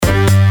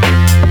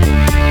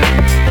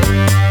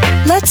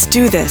Let's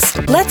do this.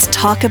 Let's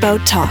talk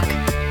about talk.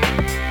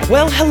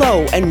 Well,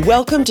 hello, and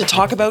welcome to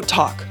Talk About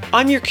Talk.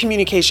 I'm your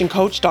communication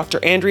coach,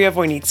 Dr. Andrea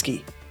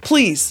Wojnicki.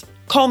 Please,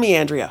 call me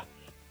Andrea.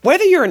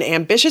 Whether you're an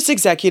ambitious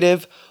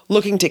executive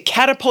looking to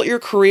catapult your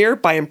career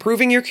by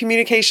improving your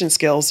communication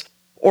skills,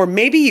 or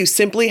maybe you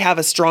simply have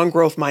a strong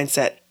growth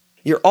mindset,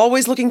 you're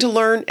always looking to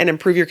learn and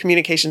improve your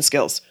communication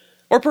skills,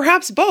 or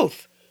perhaps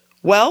both.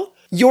 Well,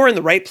 you're in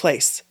the right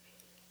place.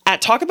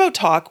 At Talk About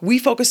Talk, we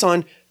focus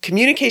on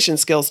communication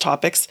skills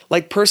topics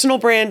like personal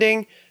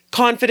branding,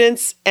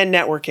 confidence, and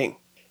networking.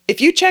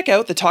 If you check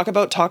out the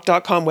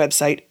talkabouttalk.com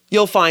website,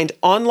 you'll find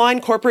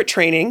online corporate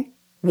training,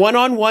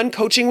 one-on-one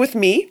coaching with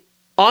me,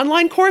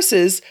 online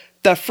courses,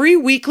 the free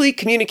weekly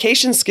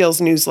communication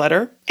skills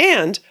newsletter,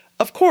 and,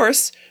 of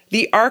course,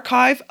 the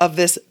archive of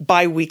this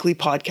bi-weekly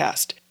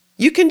podcast.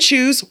 You can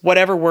choose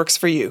whatever works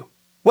for you.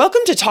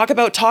 Welcome to Talk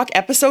About Talk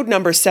episode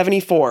number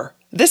 74.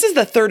 This is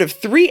the third of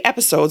 3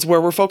 episodes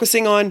where we're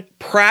focusing on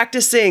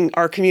practicing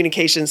our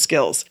communication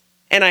skills.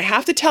 And I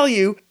have to tell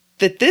you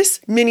that this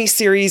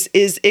mini-series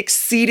is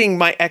exceeding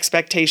my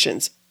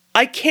expectations.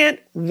 I can't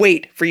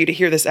wait for you to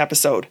hear this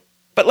episode.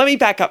 But let me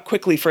back up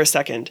quickly for a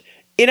second.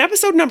 In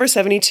episode number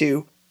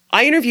 72,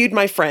 I interviewed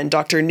my friend,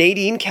 Dr.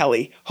 Nadine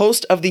Kelly,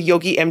 host of the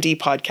Yogi MD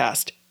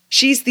podcast.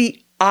 She's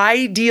the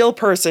ideal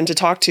person to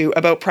talk to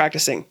about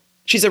practicing.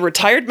 She's a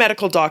retired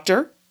medical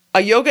doctor,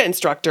 a yoga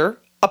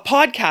instructor, a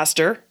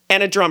podcaster,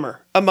 and a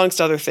drummer,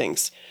 amongst other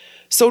things.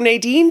 So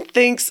Nadine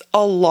thinks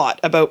a lot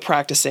about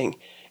practicing,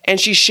 and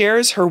she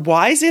shares her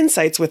wise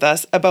insights with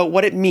us about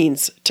what it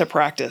means to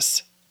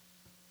practice.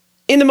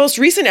 In the most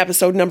recent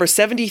episode, number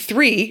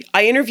 73,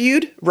 I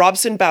interviewed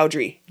Robson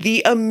Bowdry,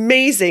 the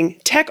amazing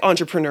tech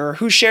entrepreneur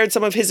who shared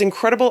some of his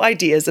incredible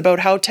ideas about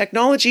how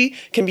technology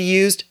can be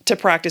used to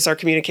practice our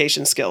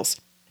communication skills.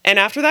 And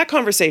after that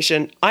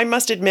conversation, I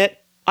must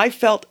admit, I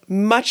felt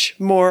much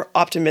more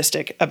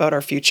optimistic about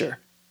our future.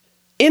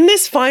 In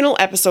this final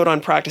episode on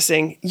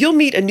practicing, you'll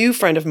meet a new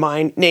friend of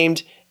mine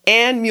named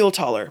Anne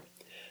Muehlthaler.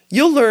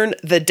 You'll learn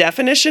the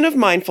definition of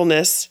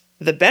mindfulness,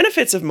 the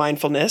benefits of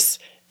mindfulness,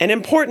 and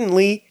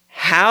importantly,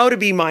 how to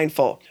be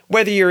mindful,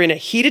 whether you're in a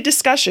heated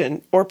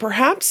discussion or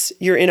perhaps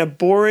you're in a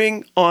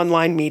boring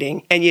online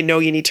meeting and you know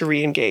you need to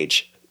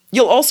re-engage.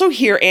 You'll also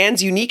hear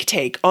Anne's unique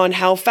take on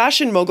how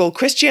fashion mogul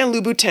Christian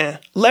Louboutin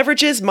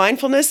leverages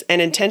mindfulness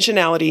and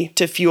intentionality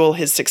to fuel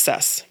his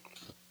success.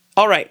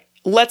 All right,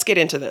 let's get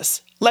into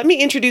this. Let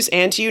me introduce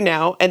Anne to you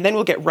now, and then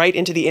we'll get right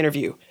into the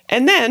interview.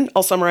 And then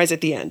I'll summarize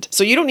at the end.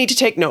 So you don't need to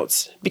take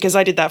notes, because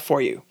I did that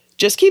for you.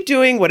 Just keep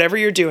doing whatever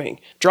you're doing,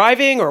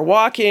 driving or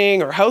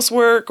walking or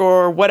housework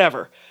or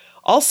whatever.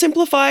 I'll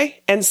simplify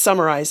and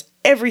summarize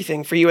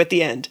everything for you at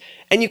the end,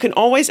 and you can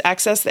always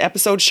access the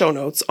episode show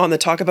notes on the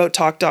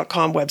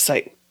talkabouttalk.com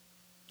website.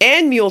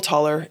 Anne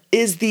Muehlthaler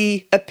is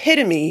the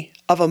epitome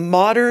of a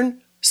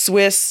modern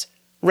Swiss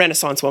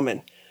Renaissance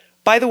woman.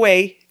 By the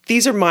way,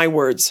 these are my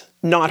words,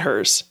 not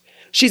hers.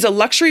 She's a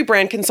luxury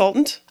brand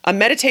consultant, a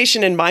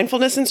meditation and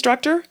mindfulness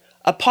instructor,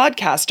 a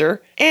podcaster,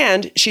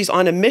 and she's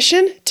on a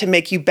mission to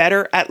make you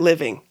better at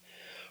living.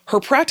 Her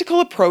practical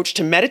approach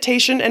to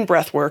meditation and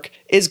breathwork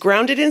is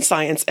grounded in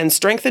science and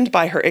strengthened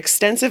by her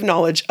extensive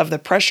knowledge of the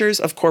pressures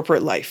of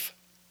corporate life.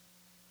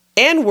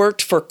 Anne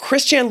worked for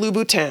Christian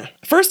Louboutin,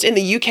 first in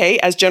the UK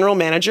as general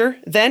manager,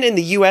 then in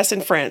the US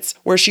and France,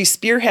 where she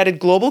spearheaded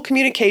global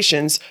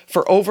communications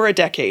for over a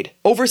decade,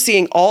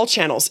 overseeing all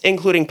channels,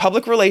 including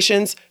public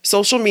relations,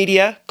 social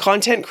media,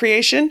 content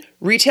creation,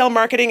 retail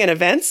marketing and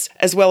events,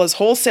 as well as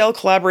wholesale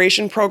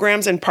collaboration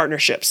programs and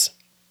partnerships.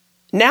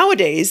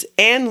 Nowadays,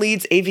 Anne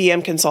leads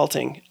AVM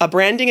Consulting, a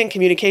branding and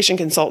communication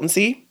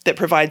consultancy that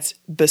provides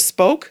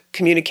bespoke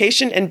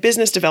communication and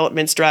business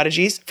development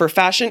strategies for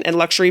fashion and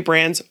luxury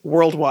brands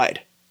worldwide.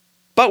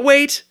 But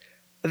wait,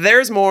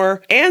 there's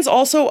more. Anne's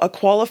also a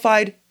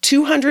qualified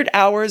 200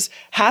 hours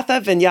Hatha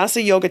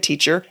Vinyasa yoga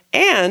teacher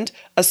and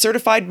a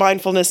certified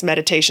mindfulness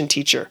meditation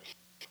teacher.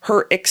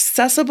 Her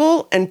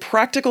accessible and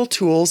practical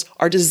tools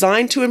are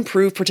designed to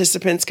improve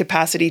participants'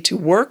 capacity to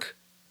work,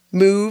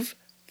 move,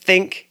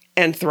 think,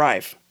 and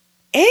thrive.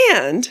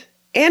 And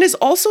Anne is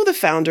also the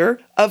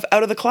founder of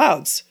Out of the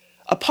Clouds,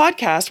 a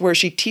podcast where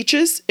she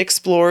teaches,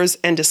 explores,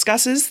 and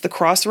discusses the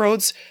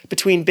crossroads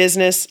between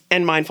business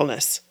and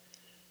mindfulness.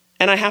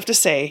 And I have to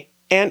say,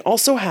 Anne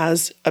also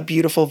has a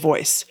beautiful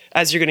voice,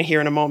 as you're going to hear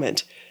in a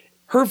moment.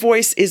 Her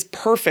voice is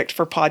perfect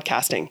for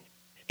podcasting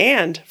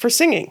and for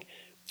singing,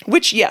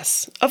 which,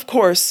 yes, of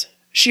course,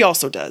 she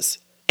also does.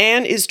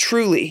 Anne is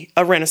truly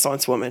a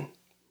Renaissance woman.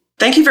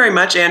 Thank you very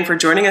much, Anne, for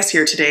joining us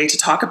here today to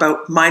talk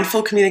about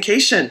mindful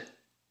communication.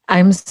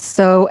 I'm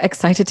so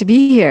excited to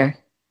be here.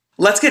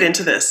 Let's get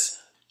into this.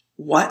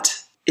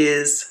 What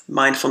is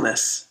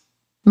mindfulness?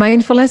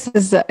 Mindfulness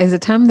is a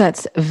term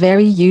that's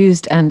very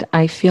used, and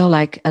I feel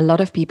like a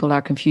lot of people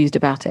are confused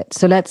about it.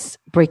 So let's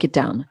break it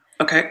down.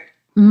 Okay.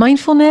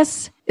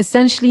 Mindfulness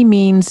essentially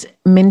means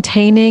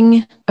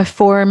maintaining a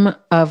form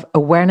of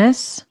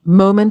awareness,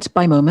 moment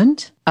by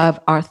moment, of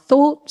our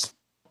thoughts,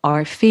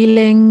 our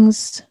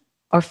feelings,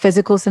 our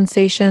physical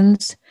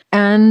sensations,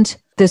 and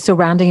the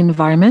surrounding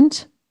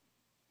environment.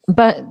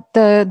 But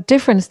the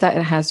difference that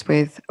it has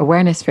with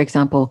awareness, for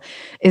example,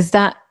 is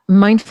that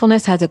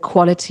mindfulness has a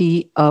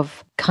quality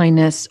of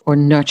kindness or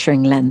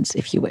nurturing lens,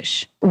 if you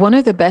wish. One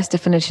of the best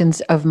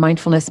definitions of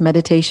mindfulness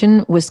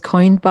meditation was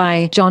coined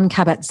by Jon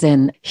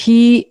Kabat-Zinn.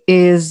 He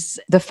is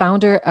the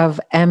founder of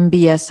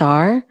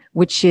MBSR,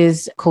 which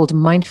is called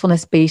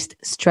Mindfulness-Based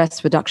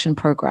Stress Reduction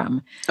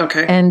Program.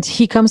 Okay. And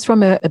he comes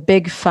from a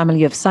big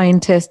family of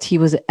scientists. He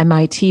was at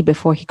MIT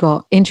before he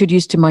got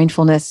introduced to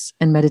mindfulness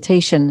and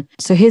meditation.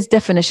 So his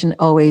definition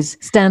always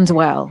stands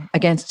well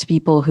against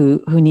people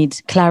who need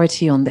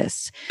clarity on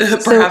this.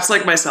 Perhaps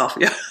like myself,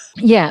 yeah.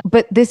 Yeah,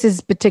 but this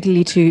is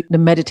particularly to the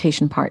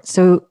meditation part.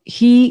 So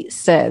he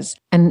says,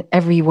 and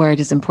every word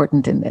is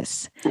important in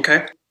this.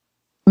 Okay.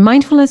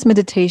 Mindfulness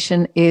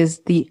meditation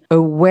is the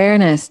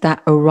awareness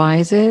that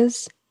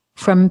arises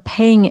from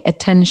paying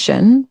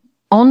attention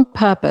on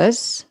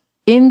purpose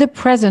in the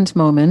present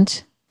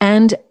moment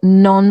and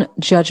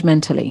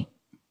non-judgmentally.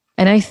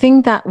 And I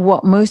think that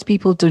what most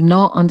people do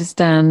not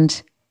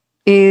understand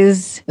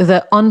is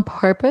the on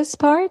purpose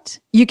part.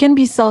 You can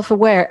be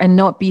self-aware and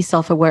not be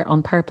self-aware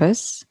on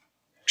purpose.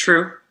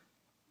 True.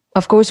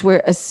 Of course,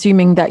 we're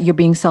assuming that you're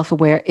being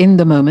self-aware in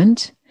the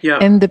moment. Yeah.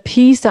 And the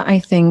piece that I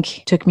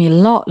think took me a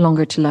lot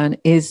longer to learn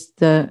is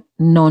the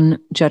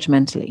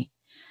non-judgmentally.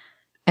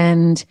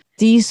 And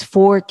these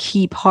 4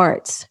 key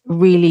parts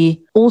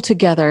really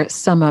altogether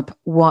sum up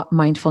what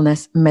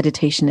mindfulness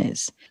meditation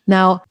is.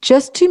 Now,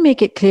 just to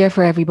make it clear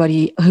for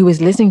everybody who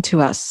is listening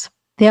to us,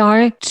 there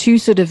are 2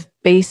 sort of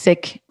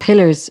basic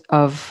pillars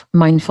of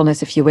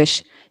mindfulness, if you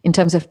wish, in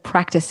terms of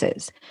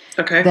practices.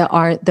 Okay. There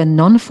are the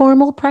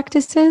non-formal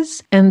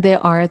practices and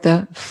there are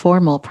the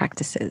formal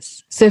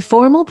practices. So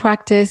formal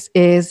practice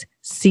is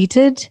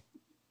seated,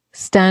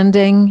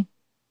 standing,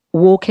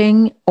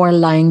 walking, or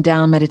lying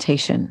down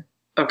meditation.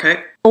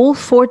 Okay. All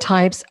 4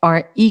 types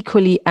are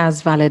equally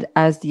as valid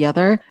as the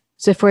other.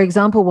 So for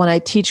example, when I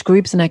teach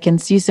groups and I can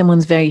see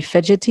someone's very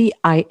fidgety,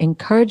 I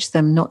encourage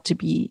them not to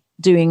be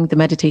doing the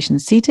meditation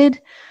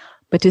seated,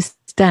 but to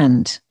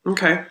stand.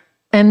 Okay.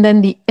 And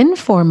then the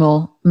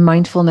informal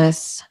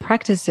mindfulness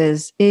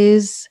practices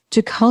is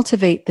to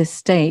cultivate this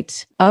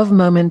state of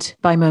moment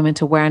by moment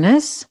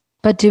awareness,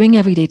 but doing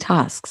everyday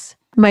tasks.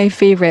 My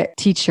favorite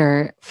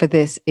teacher for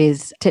this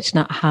is Thich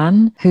Nhat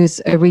Hanh,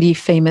 who's a really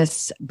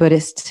famous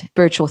Buddhist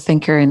spiritual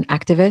thinker and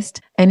activist.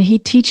 And he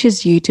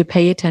teaches you to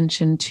pay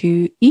attention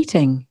to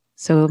eating.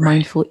 So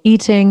mindful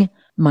eating,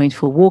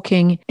 mindful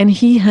walking. And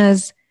he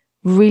has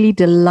really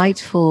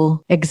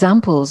delightful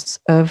examples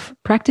of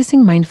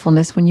practicing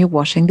mindfulness when you're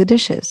washing the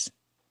dishes.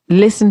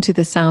 Listen to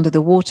the sound of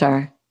the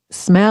water,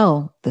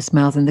 smell the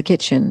smells in the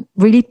kitchen,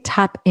 really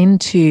tap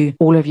into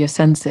all of your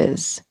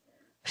senses,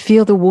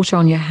 feel the water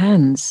on your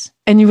hands.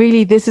 And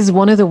really, this is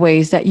one of the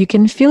ways that you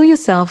can feel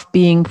yourself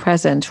being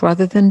present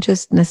rather than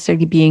just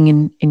necessarily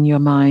being in your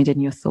mind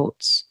and your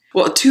thoughts.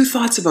 Well, 2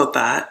 thoughts about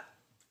that.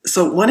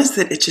 So one is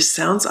that it just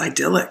sounds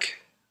idyllic,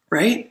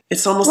 right?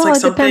 It's almost like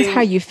something... Well, it depends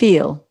how you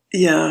feel.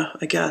 Yeah,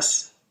 I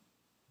guess.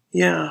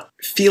 Yeah.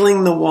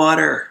 Feeling the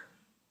water.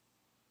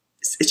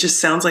 It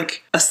just sounds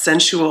like a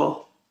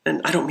sensual,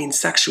 and I don't mean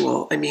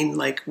sexual, I mean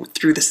like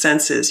through the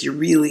senses, you're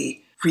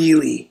really,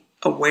 really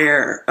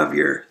aware of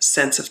your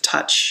sense of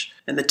touch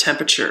and the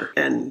temperature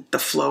and the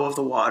flow of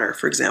the water,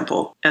 for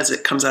example, as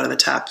it comes out of the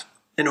tap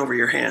and over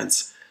your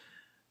hands.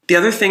 The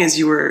other thing is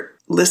you were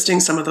listing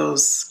some of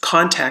those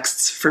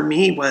contexts for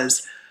me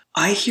was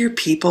I hear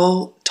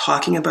people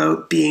talking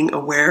about being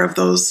aware of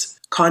those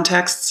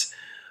contexts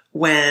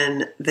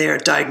when they're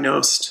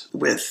diagnosed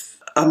with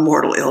a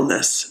mortal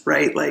illness,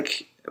 right?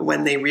 Like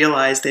when they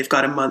realize they've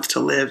got a month to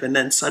live and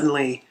then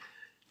suddenly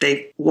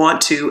they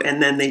want to,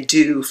 and then they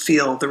do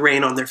feel the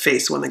rain on their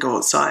face when they go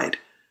outside.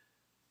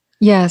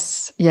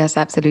 Yes,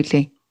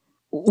 absolutely.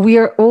 We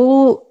are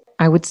all,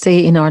 I would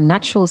say, in our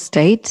natural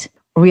state,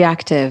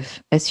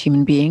 reactive as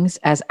human beings,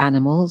 as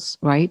animals,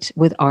 right?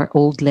 With our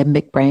old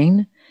limbic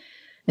brain.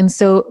 And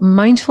so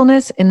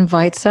mindfulness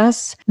invites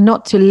us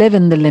not to live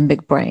in the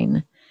limbic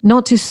brain,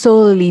 not to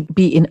solely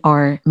be in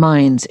our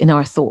minds, in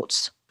our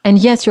thoughts. And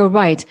yes, you're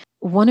right.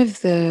 One of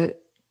the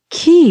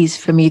keys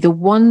for me, the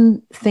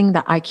one thing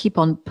that I keep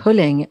on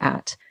pulling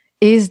at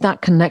is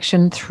that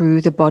connection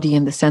through the body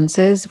and the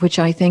senses, which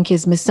I think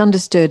is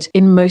misunderstood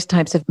in most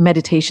types of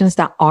meditations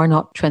that are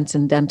not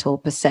transcendental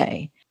per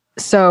se.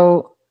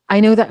 So I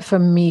know that for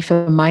me,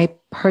 for my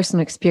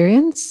personal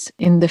experience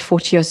in the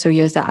 40 or so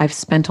years that I've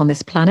spent on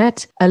this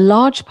planet, a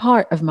large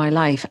part of my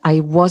life,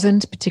 I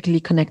wasn't particularly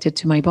connected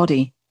to my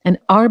body. And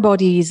our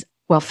bodies,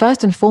 well,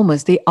 first and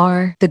foremost, they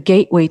are the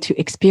gateway to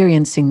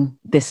experiencing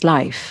this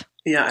life.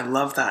 Yeah, I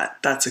love that.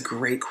 That's a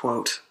great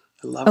quote.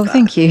 I love that. Oh,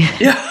 thank you.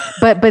 Yeah.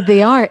 But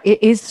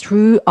it is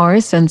through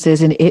our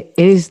senses and it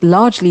is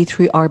largely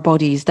through our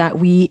bodies that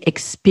we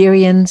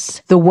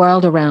experience the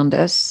world around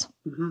us.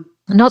 Mm-hmm.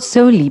 Not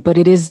solely, but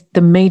it is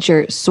the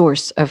major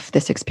source of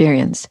this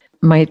experience.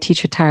 My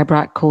teacher, Tara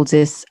Brach, calls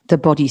this the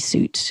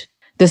bodysuit,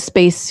 the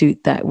space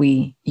suit that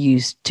we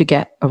use to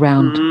get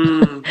around.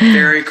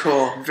 Very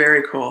cool.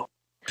 Very cool.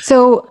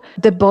 So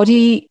the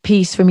body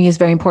piece for me is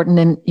very important.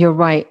 And you're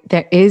right.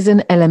 There is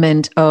an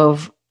element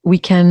of we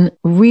can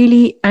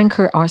really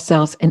anchor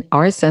ourselves in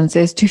our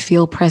senses to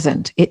feel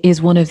present. It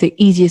is one of the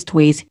easiest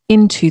ways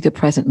into the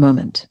present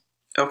moment.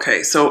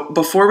 Okay, so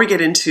before we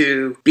get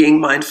into being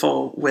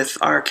mindful with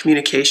our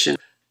communication,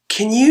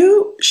 can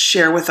you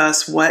share with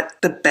us what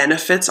the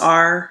benefits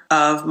are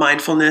of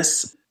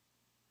mindfulness?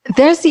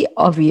 There's the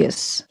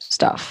obvious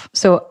stuff.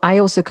 So I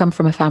also come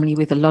from a family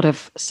with a lot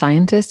of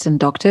scientists and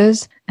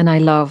doctors, and I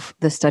love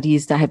the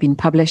studies that have been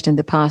published in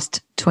the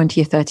past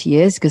 20 or 30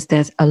 years because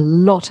there's a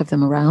lot of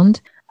them around.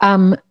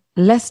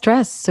 Less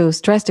stress, so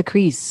stress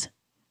decrease,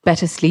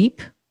 better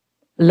sleep,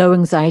 low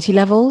anxiety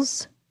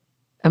levels,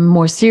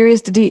 more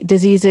serious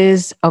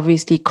diseases,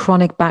 obviously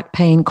chronic back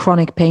pain,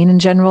 chronic pain in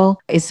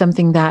general is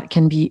something that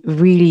can be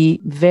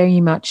really very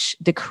much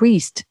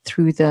decreased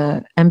through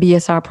the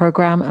MBSR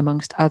program,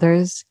 amongst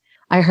others.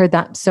 I heard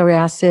that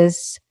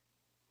psoriasis,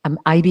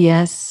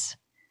 IBS.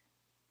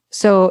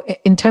 So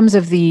in terms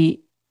of the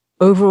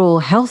overall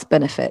health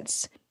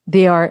benefits,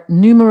 they are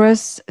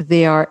numerous,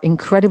 they are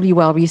incredibly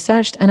well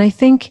researched, and I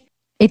think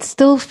it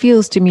still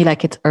feels to me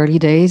like it's early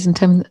days in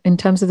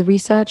terms of the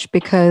research,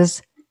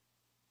 because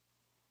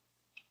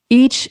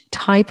each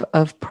type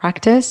of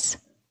practice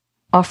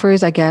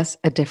offers, I guess,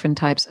 a different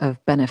types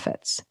of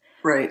benefits.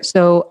 Right.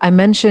 So I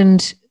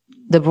mentioned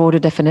the broader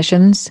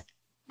definitions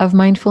of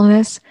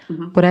mindfulness,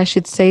 but I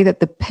should say that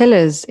the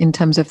pillars in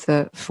terms of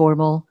the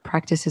formal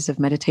practices of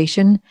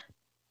meditation,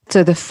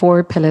 so the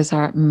 4 pillars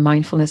are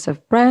mindfulness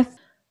of breath,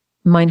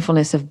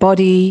 mindfulness of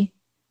body,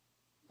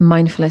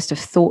 mindfulness of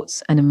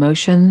thoughts and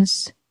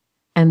emotions,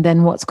 and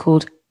then what's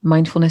called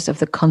mindfulness of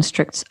the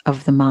constructs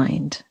of the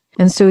mind.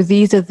 And so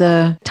these are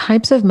the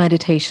types of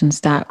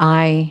meditations that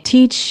I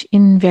teach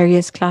in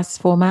various class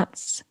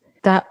formats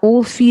that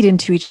all feed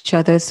into each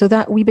other so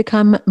that we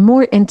become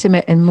more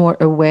intimate and more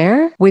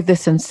aware with the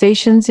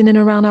sensations in and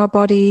around our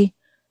body,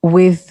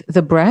 with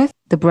the breath.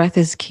 The breath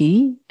is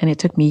key, and it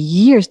took me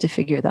years to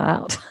figure that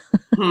out.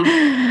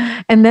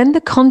 And then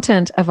the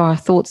content of our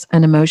thoughts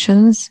and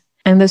emotions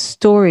and the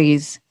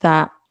stories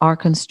that are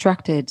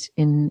constructed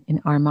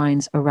in our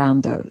minds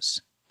around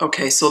those.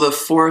 Okay, so the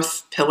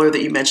 4th pillar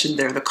that you mentioned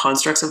there, the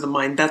constructs of the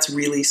mind, that's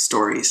really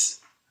stories.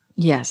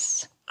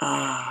 Yes.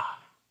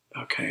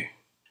 Okay.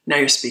 Now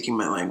you're speaking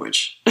my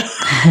language.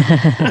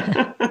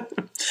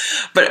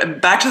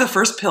 But back to the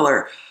 1st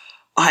pillar,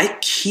 I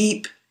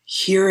keep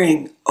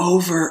hearing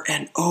over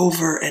and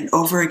over and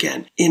over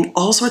again in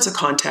all sorts of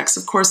contexts,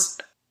 of course,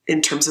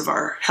 in terms of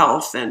our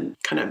health and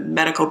kind of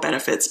medical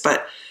benefits,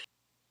 but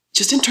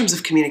just in terms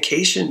of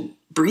communication,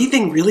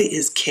 breathing really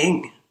is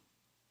king.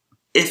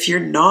 If you're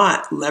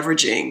not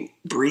leveraging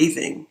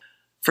breathing,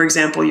 for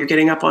example, you're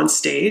getting up on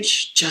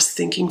stage, just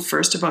thinking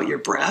first about your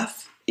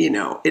breath,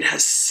 it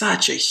has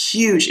such a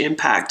huge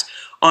impact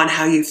on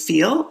how you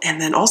feel and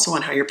then also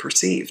on how you're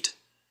perceived.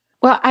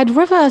 Well, I'd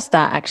reverse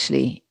that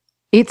actually.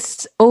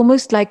 It's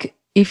almost like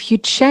if you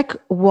check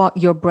what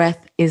your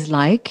breath is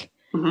like,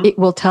 it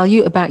will tell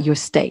you about your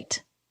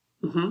state.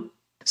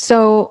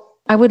 So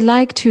I would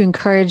like to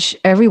encourage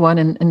everyone,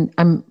 and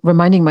I'm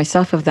reminding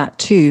myself of that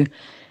too,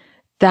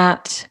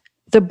 that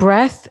the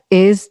breath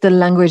is the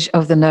language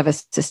of the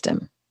nervous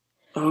system.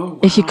 Oh, wow.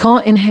 If you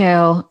can't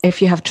inhale,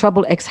 if you have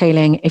trouble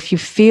exhaling, if you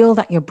feel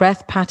that your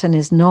breath pattern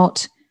is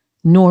not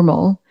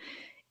normal,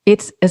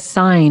 it's a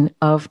sign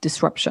of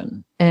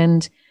disruption.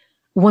 And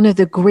one of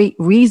the great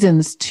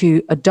reasons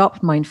to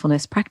adopt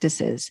mindfulness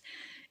practices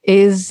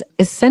is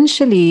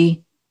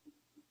essentially,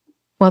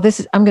 I'm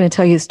going to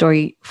tell you a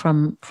story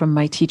from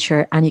my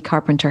teacher, Annie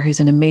Carpenter, who's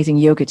an amazing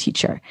yoga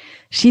teacher.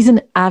 She's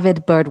an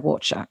avid bird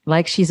watcher,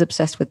 like she's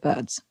obsessed with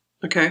birds.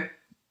 Okay.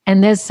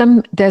 And there's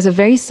a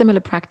very similar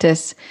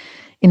practice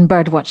in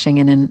bird watching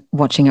and in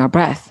watching our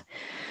breath.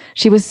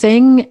 She was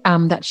saying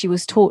that she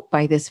was taught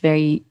by this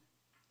very,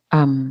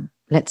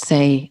 let's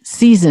say,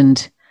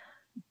 seasoned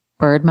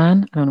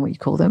birdman. I don't know what you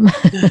call them.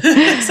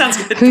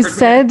 Sounds good.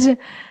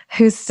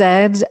 Who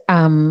said,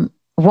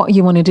 what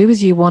you want to do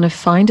is you want to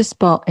find a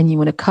spot and you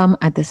want to come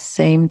at the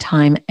same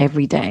time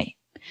every day.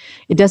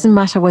 It doesn't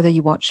matter whether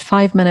you watch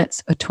 5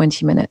 minutes or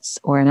 20 minutes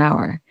or an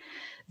hour.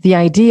 The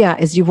idea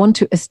is you want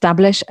to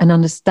establish an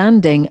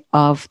understanding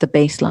of the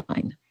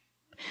baseline.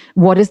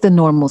 What is the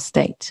normal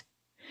state?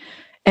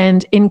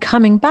 And in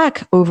coming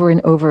back over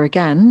and over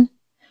again,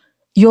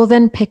 you'll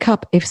then pick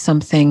up if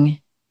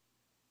something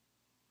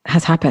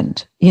has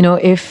happened.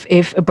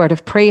 If a bird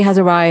of prey has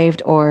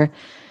arrived or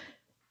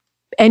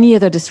any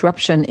other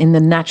disruption in the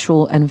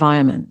natural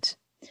environment.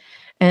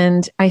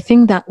 And I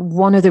think that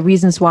one of the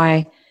reasons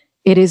why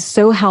it is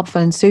so helpful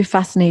and so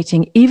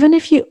fascinating, even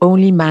if you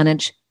only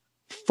manage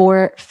 4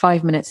 or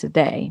 5 minutes a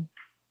day,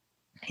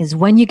 is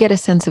when you get a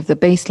sense of the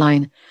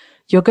baseline,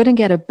 you're going to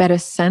get a better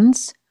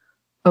sense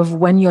of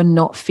when you're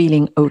not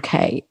feeling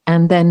okay.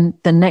 And then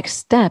the next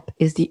step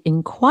is the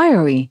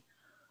inquiry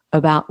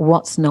about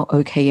what's not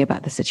okay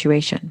about the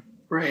situation.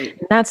 Right.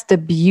 And that's the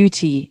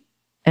beauty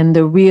and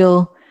the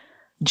real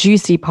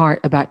juicy part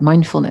about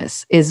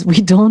mindfulness is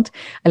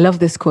I love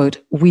this quote,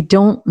 we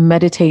don't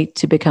meditate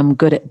to become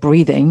good at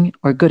breathing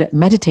or good at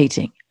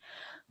meditating.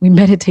 We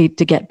meditate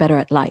to get better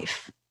at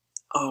life.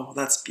 Oh,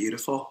 that's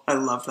beautiful. I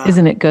love that.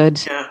 Isn't it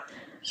good? Yeah.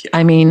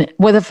 I mean,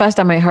 well, the first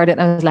time I heard it,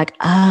 I was like,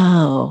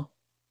 oh.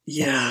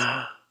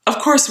 Yeah. Of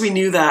course we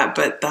knew that,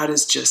 but that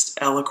is just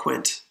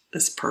eloquent.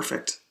 It's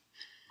perfect.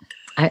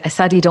 I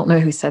sadly don't know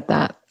who said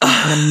that.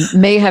 I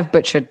may have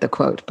butchered the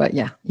quote, but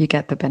yeah, you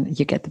get the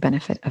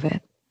benefit of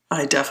it.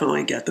 I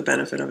definitely get the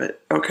benefit of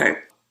it. Okay.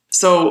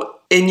 So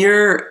in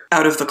your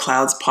Out of the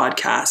Clouds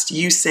podcast,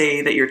 you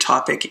say that your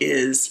topic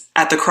is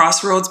at the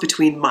crossroads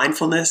between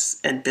mindfulness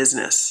and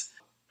business.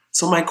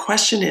 So my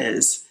question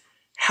is,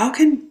 how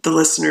can the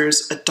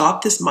listeners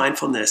adopt this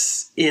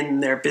mindfulness in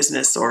their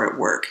business or at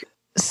work?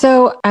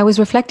 So I was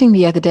reflecting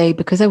the other day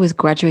because I was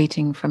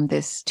graduating from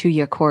this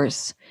 2-year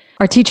course.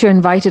 Our teacher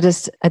invited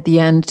us at the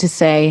end to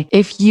say,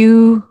 if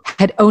you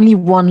had only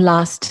one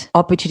last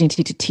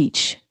opportunity to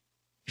teach,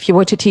 if you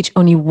were to teach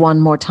only one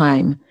more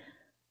time,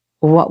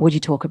 what would you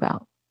talk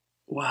about?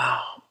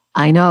 Wow.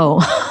 I know.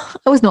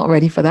 I was not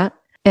ready for that.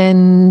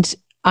 And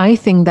I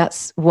think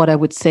that's what I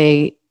would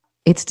say.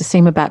 It's the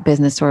same about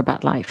business or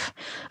about life.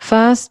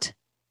 First,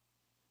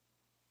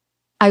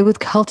 I would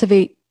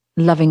cultivate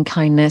loving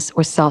kindness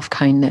or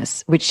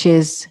self-kindness, which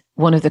is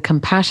one of the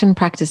compassion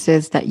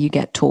practices that you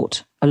get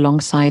taught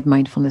alongside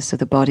mindfulness of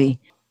the body.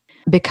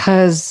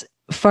 Because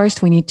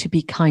first, we need to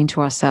be kind to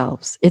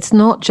ourselves. It's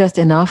not just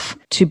enough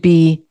to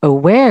be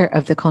aware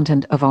of the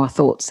content of our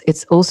thoughts.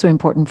 It's also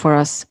important for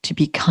us to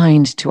be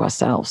kind to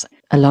ourselves.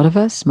 A lot of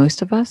us,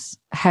 most of us,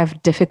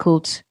 have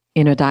difficult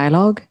inner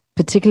dialogue,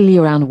 particularly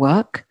around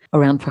work,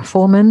 around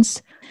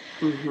performance.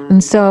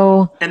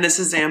 Mm-hmm. And this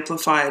is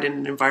amplified in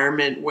an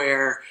environment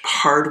where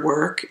hard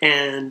work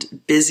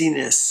and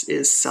busyness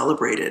is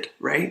celebrated,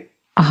 right?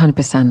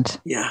 100%.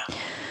 Yeah.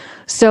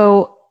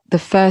 So the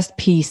first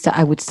piece that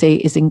I would say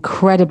is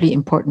incredibly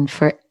important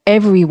for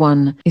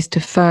everyone is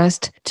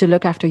to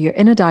look after your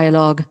inner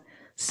dialogue,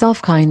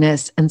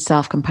 self-kindness, and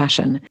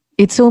self-compassion.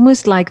 It's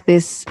almost like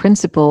this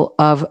principle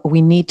of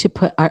we need to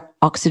put our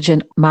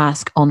oxygen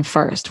mask on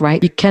first,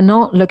 right? You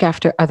cannot look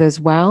after others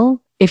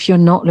well if you're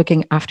not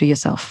looking after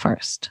yourself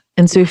first.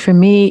 And so for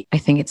me, I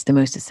think it's the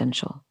most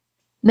essential.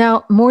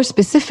 Now, more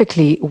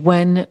specifically,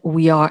 when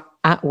we are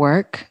at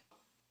work,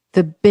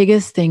 the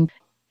biggest thing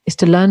is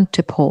to learn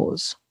to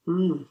pause.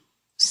 Mm.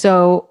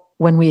 So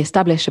when we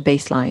establish a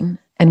baseline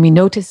and we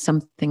notice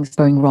something's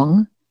going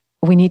wrong,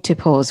 we need to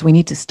pause, we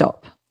need to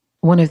stop.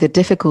 One of the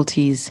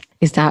difficulties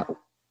is that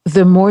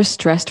the more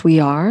stressed we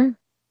are,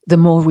 the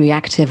more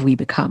reactive we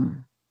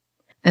become.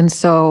 And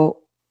so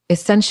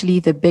essentially,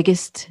 the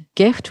biggest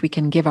gift we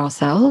can give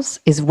ourselves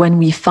is when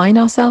we find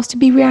ourselves to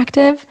be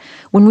reactive,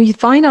 when we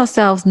find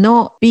ourselves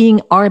not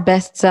being our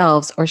best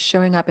selves or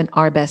showing up in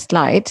our best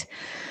light,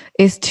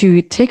 is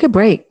to take a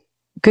break,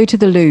 go to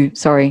the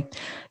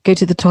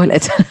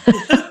toilet.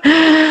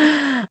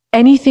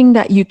 Anything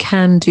that you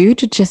can do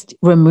to just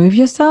remove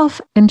yourself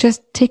and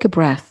just take a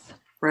breath.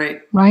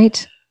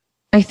 Right?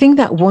 I think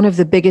that one of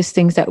the biggest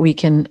things that we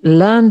can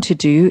learn to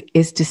do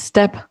is to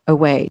step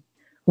away.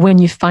 When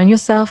you find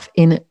yourself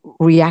in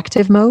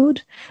reactive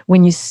mode,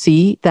 when you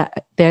see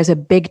that there's a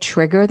big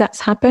trigger that's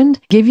happened,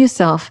 give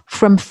yourself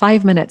from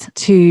 5 minutes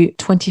to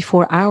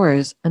 24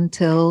 hours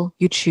until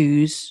you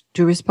choose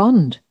to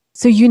respond.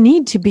 So you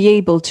need to be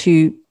able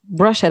to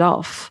brush it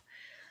off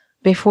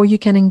before you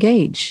can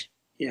engage.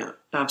 Yeah,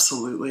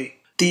 absolutely.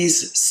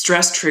 These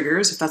stress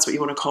triggers, if that's what you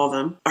want to call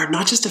them, are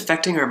not just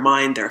affecting our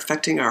mind, they're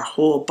affecting our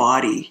whole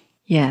body.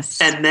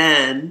 Yes. And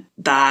then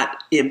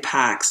that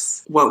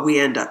impacts what we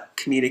end up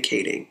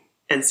communicating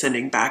and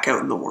sending back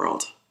out in the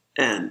world.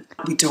 And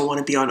we don't want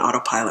to be on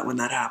autopilot when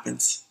that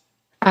happens.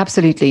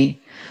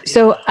 Absolutely. Yeah.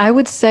 So I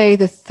would say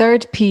the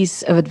third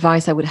piece of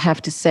advice I would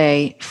have to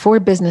say for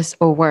business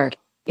or work,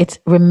 it's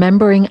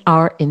remembering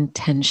our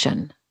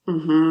intention.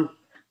 Mm-hmm.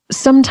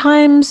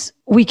 Sometimes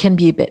we can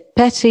be a bit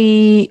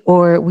petty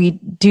or we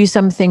do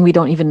something we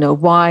don't even know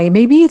why.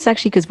 Maybe it's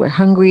actually because we're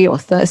hungry or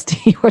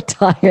thirsty or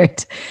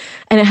tired,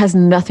 and it has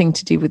nothing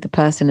to do with the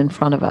person in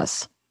front of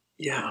us.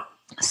 Yeah.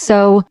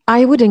 So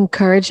I would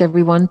encourage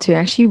everyone to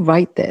actually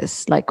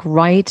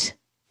write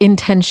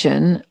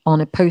intention on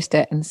a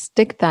Post-it and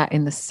stick that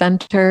in the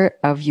center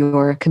of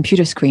your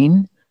computer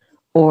screen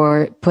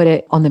or put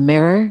it on the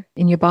mirror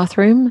in your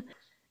bathroom.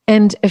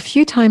 And a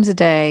few times a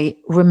day,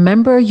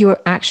 remember your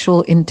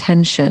actual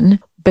intention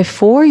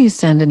before you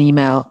send an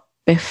email,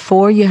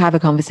 before you have a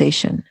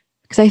conversation.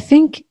 Because I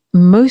think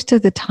most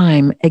of the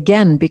time,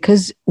 again,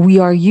 because we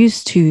are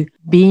used to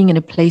being in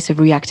a place of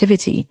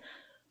reactivity,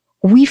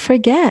 we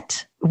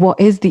forget what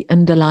is the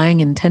underlying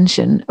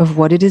intention of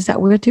what it is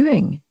that we're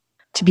doing.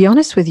 To be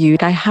honest with you,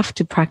 I have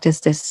to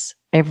practice this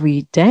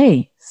every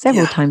day,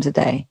 several times a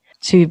day,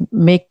 to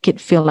make it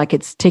feel like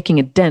it's taking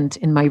a dent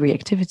in my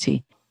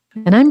reactivity.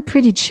 And I'm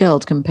pretty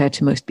chilled compared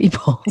to most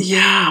people.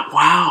 Yeah.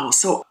 Wow.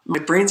 So my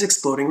brain's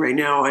exploding right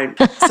now.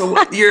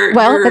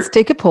 Let's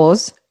take a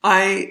pause.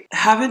 I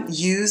haven't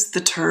used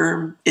the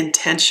term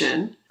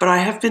intention, but I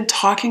have been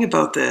talking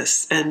about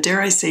this and,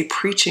 dare I say,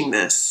 preaching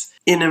this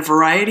in a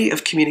variety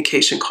of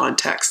communication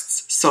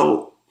contexts.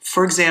 So,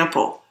 for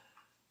example,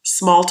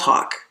 small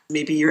talk.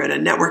 Maybe you're at a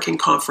networking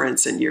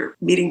conference and you're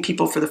meeting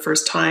people for the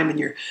first time and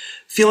you're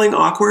feeling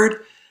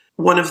awkward.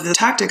 One of the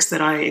tactics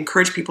that I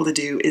encourage people to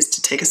do is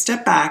to take a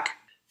step back,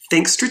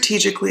 think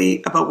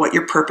strategically about what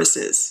your purpose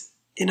is.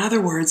 In other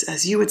words,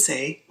 as you would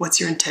say, what's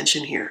your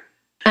intention here?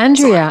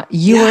 Andrea,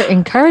 you are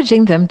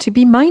encouraging them to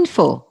be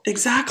mindful.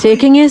 Exactly.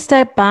 Taking a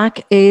step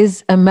back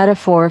is a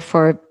metaphor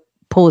for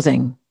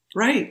pausing.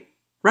 Right.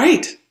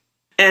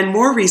 And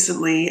more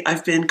recently,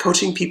 I've been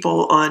coaching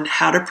people on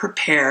how to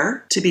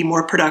prepare to be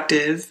more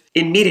productive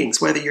in meetings,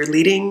 whether you're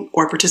leading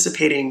or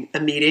participating a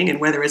meeting,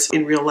 and whether it's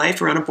in real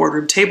life around a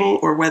boardroom table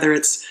or whether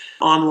it's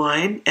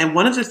online. And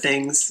one of the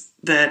things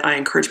that I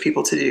encourage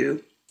people to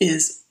do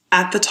is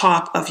at the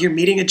top of your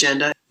meeting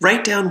agenda,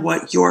 write down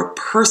what your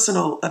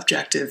personal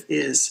objective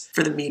is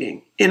for the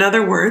meeting. In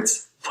other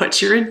words,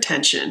 what's your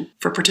intention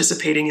for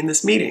participating in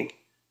this meeting,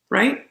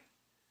 right?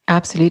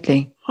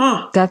 Absolutely.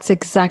 That's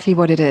exactly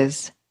what it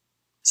is.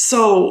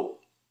 So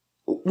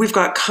we've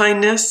got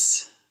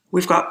kindness,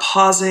 we've got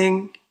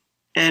pausing,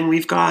 and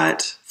we've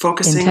got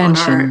focusing on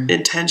our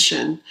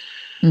intention.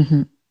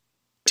 Mm-hmm.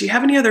 Do you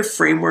have any other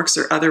frameworks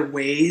or other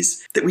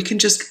ways that we can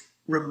just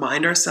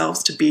remind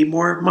ourselves to be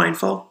more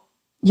mindful?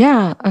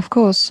 Yeah, of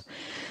course.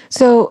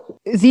 So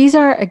these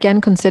are,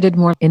 again, considered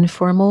more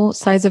informal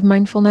sides of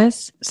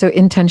mindfulness. So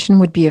intention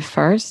would be a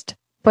first.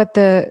 But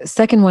the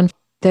second one,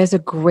 there's a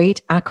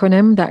great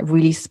acronym that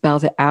really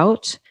spells it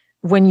out.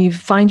 When you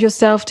find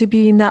yourself to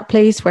be in that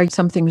place where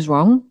something's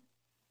wrong,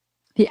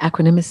 the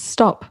acronym is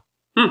STOP.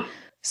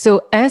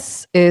 So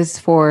S is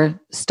for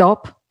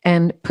stop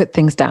and put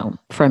things down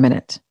for a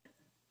minute.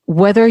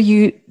 Whether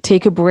you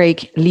take a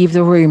break, leave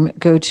the room,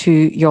 go to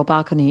your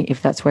balcony,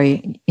 if that's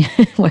where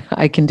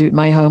I can do it in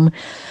my home,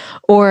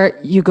 or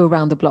you go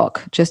around the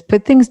block, just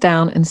put things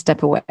down and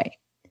step away.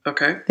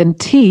 Okay. Then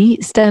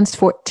T stands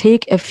for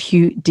take a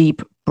few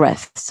deep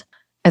breaths.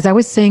 As I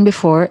was saying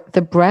before,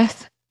 the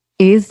breath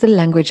is the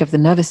language of the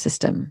nervous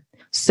system.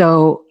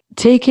 So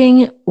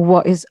taking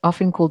what is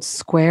often called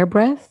square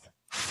breath,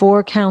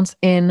 4 counts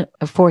in,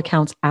 4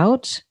 counts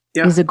out,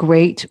 is a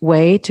great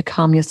way to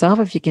calm yourself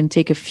if you can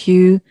take a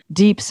few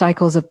deep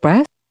cycles of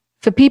breath.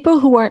 For people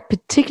who are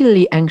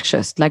particularly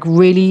anxious, like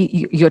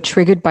really you're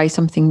triggered by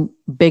something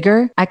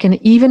bigger, I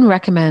can even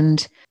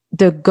recommend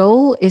the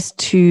goal is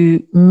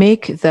to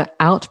make the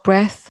out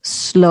breath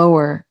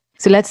slower.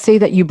 So let's say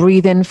that you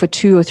breathe in for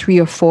 2 or 3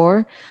 or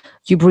 4.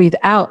 You breathe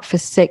out for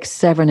 6,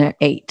 7, or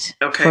 8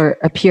 for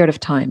a period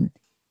of time.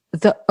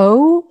 The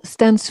O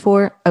stands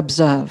for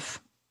observe.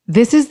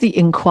 This is the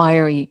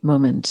inquiry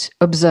moment.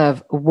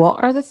 Observe,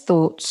 what are the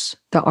thoughts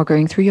that are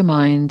going through your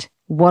mind?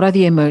 What are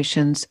the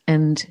emotions?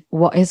 And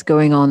what is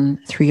going on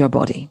through your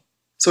body?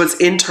 So it's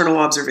internal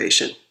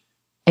observation.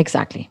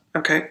 Exactly.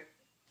 Okay.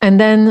 And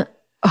then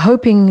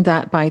hoping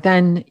that by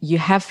then you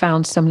have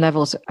found some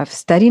levels of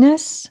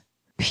steadiness.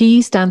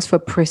 P stands for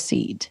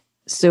proceed.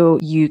 So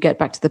you get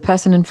back to the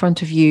person in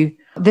front of you.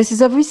 This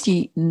is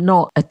obviously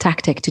not a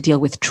tactic to deal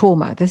with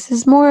trauma. This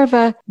is more of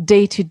a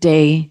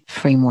day-to-day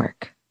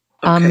framework.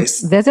 Okay.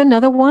 There's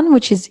another one,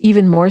 which is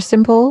even more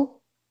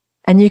simple.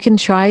 And you can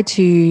try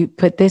to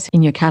put this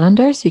in your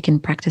calendar so you can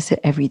practice it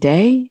every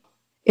day.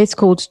 It's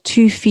called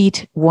 2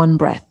 feet, 1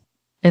 breath.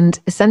 And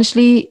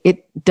essentially,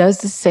 it does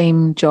the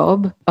same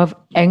job of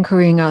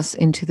anchoring us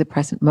into the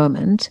present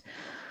moment.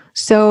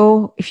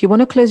 So if you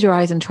want to close your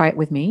eyes and try it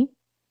with me.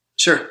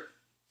 Sure.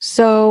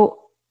 So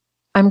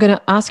I'm going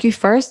to ask you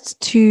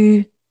first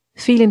to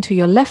feel into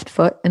your left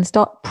foot and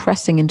start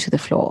pressing into the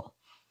floor.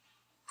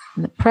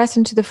 And press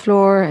into the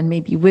floor and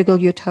maybe wiggle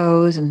your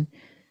toes and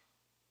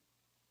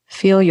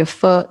feel your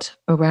foot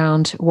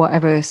around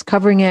whatever is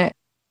covering it.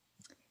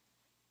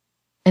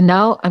 And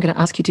now I'm going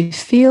to ask you to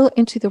feel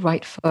into the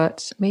right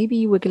foot, maybe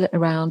you wiggle it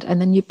around,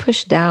 and then you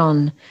push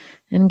down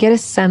and get a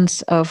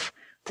sense of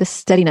the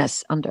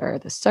steadiness under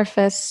the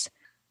surface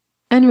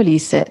and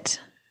release it.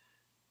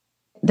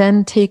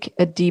 Then take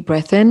a deep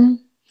breath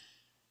in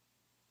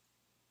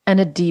and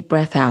a deep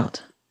breath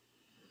out.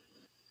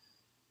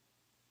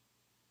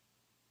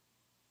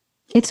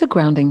 It's a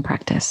grounding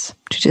practice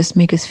to just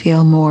make us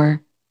feel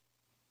more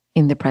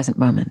in the present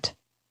moment.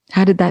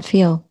 How did that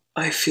feel?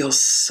 I feel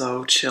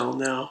so chill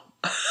now.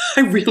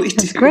 I really do.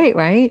 It's great,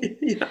 right?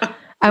 Yeah.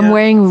 I'm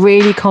wearing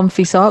really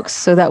comfy socks,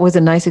 so that was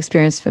a nice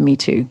experience for me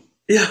too.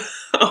 Yeah.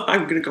 Oh,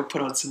 I'm going to go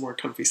put on some more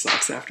comfy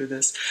socks after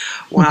this.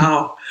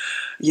 Wow.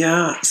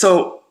 Yeah.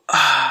 So,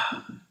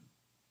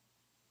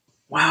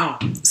 wow.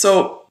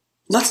 So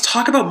let's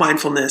talk about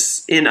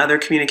mindfulness in other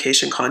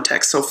communication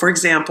contexts. So for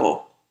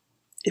example,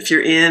 if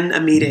you're in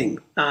a meeting,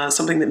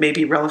 something that may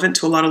be relevant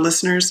to a lot of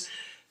listeners,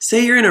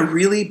 say you're in a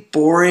really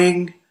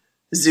boring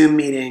Zoom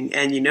meeting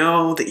and you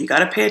know that you got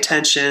to pay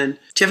attention.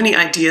 Do you have any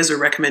ideas or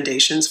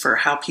recommendations for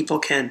how people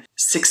can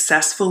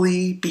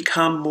successfully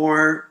become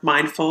more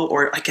mindful,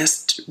 or I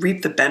guess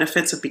reap the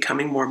benefits of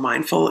becoming more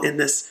mindful in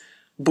this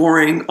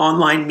boring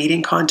online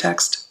meeting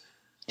context?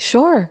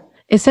 Sure.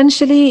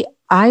 Essentially,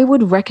 I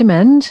would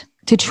recommend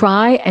to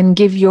try and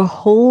give your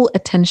whole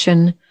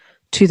attention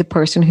to the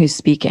person who's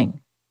speaking.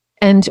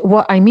 And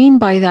what I mean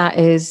by that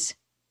is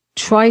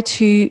try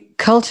to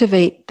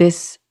cultivate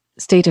this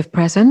state of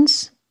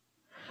presence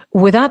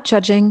without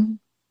judging,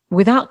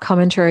 without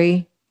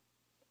commentary,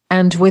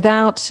 and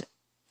without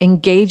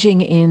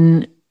engaging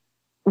in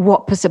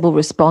what possible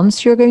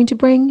response you're going to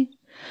bring,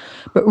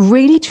 but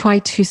really try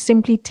to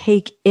simply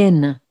take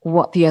in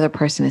what the other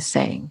person is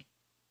saying.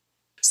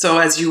 So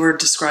as you were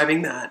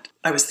describing that,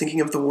 I was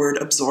thinking of the word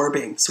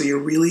absorbing. So you're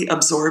really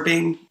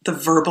absorbing the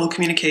verbal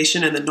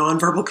communication and the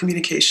nonverbal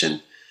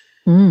communication.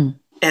 And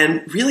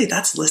really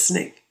that's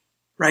listening,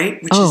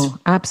 right? Which is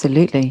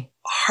absolutely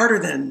harder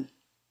than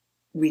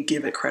we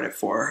give it credit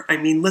for. I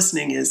mean,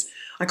 listening is,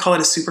 I call it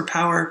a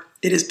superpower.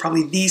 It is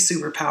probably the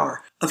superpower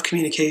of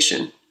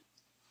communication.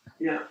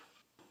 Yeah.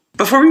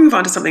 Before we move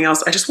on to something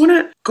else, I just want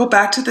to go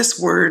back to this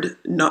word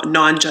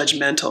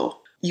non-judgmental.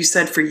 You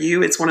said for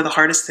you, it's one of the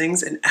hardest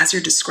things. And as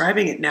you're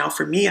describing it now,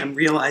 for me, I'm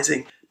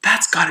realizing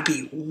that's got to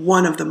be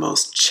one of the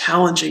most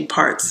challenging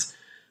parts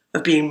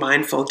of being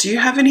mindful. Do you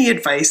have any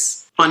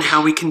advice on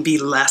how we can be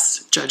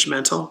less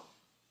judgmental?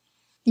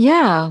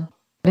 Yeah.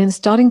 In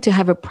starting to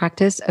have a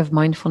practice of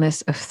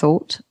mindfulness of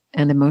thought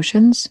and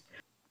emotions,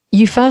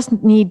 you first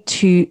need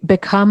to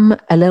become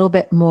a little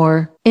bit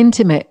more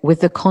intimate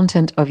with the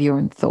content of your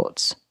own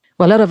thoughts.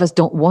 Well, a lot of us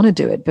don't want to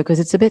do it because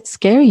it's a bit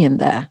scary in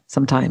there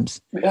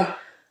sometimes. Yeah.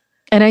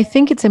 And I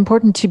think it's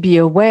important to be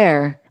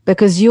aware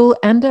because you'll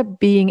end up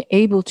being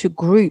able to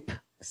group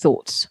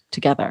thoughts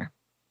together.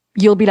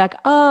 You'll be like,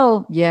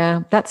 oh,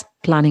 yeah, that's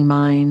planning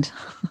mind.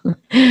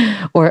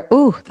 Or,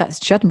 oh, that's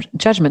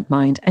judgment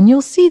mind. And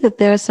you'll see that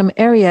there are some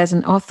areas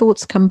and our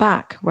thoughts come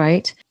back,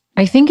 right?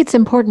 I think it's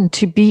important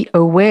to be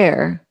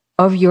aware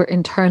of your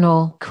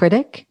internal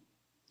critic,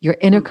 your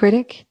inner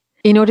critic,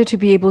 in order to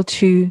be able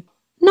to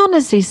not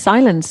necessarily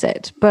silence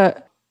it.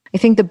 But I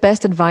think the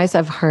best advice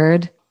I've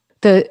heard,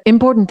 the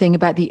important thing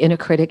about the inner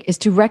critic is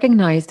to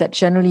recognize that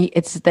generally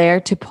it's there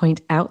to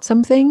point out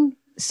something.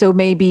 So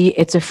maybe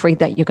it's afraid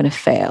that you're going to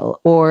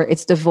fail, or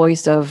it's the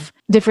voice of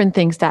different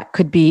things that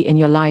could be in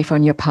your life or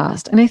in your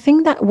past. And I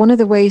think that one of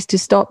the ways to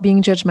stop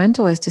being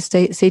judgmental is to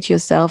say to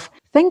yourself,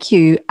 thank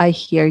you, I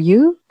hear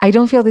you. I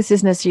don't feel this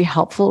is necessarily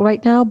helpful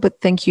right now,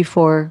 but thank you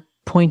for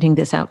pointing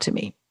this out to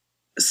me.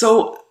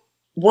 So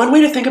one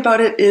way to think about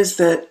it is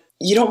that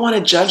you don't want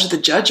to judge the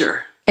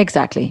judger.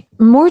 Exactly.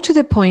 More to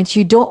the point,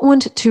 you don't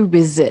want to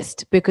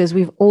resist, because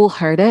we've all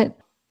heard it.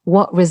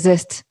 What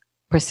resists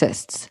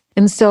persists.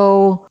 And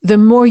so the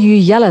more you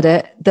yell at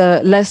it, the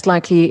less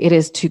likely it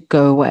is to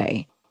go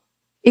away.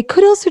 It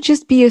could also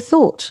just be a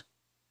thought.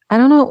 I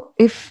don't know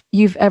if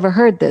you've ever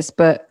heard this,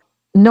 but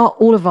not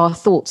all of our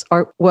thoughts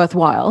are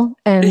worthwhile.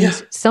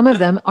 And some of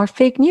them are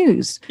fake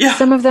news. Yeah.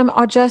 Some of them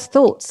are just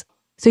thoughts.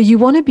 So you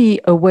want to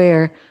be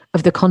aware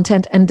of the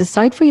content and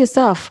decide for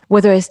yourself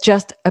whether it's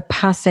just a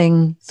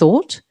passing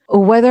thought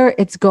or whether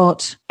it's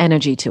got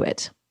energy to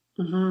it.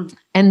 Mm-hmm.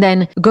 And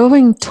then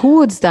going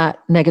towards that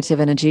negative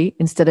energy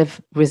instead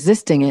of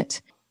resisting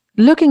it,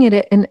 looking at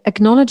it and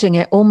acknowledging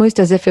it almost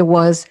as if it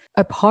was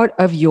a part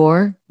of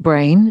your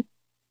brain,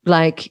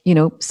 like,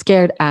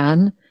 scared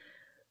Anne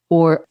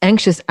or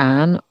anxious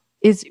Anne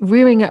is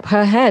rearing up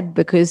her head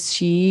because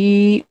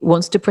she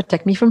wants to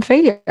protect me from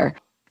failure.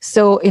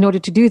 So in order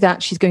to do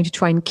that, she's going to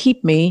try and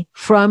keep me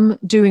from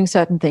doing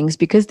certain things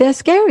because they're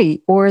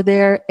scary or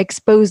they're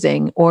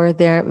exposing or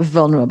they're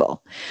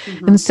vulnerable.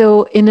 Mm-hmm. And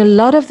so in a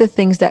lot of the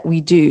things that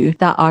we do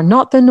that are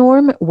not the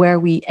norm, where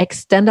we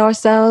extend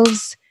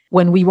ourselves,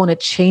 when we want to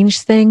change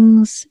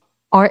things,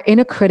 our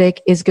inner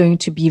critic is going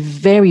to be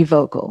very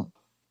vocal.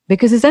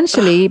 Because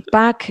essentially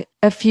back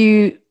a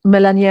few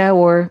millennia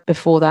or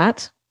before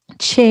that,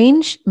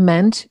 change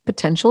meant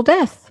potential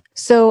death.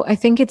 So I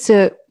think it's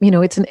an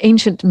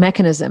ancient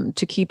mechanism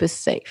to keep us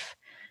safe,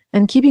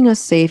 and keeping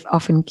us safe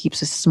often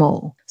keeps us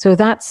small. So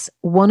that's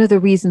one of the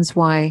reasons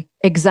why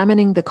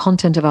examining the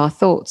content of our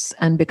thoughts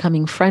and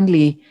becoming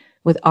friendly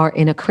with our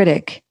inner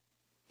critic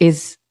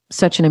is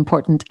such an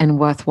important and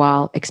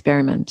worthwhile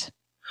experiment.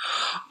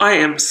 I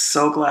am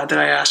so glad that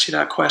I asked you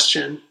that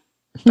question.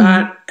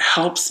 That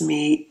helps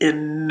me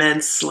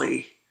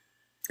immensely.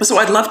 So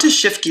I'd love to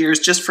shift gears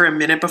just for a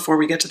minute before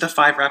we get to the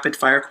 5 rapid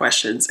fire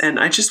questions. And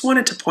I just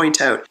wanted to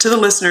point out to the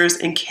listeners,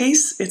 in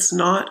case it's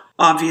not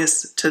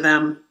obvious to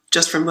them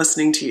just from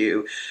listening to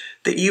you,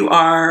 that you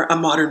are a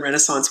modern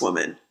Renaissance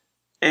woman.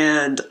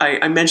 And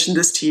I mentioned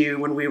this to you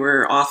when we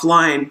were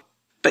offline,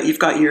 but you've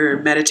got your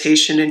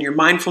meditation and your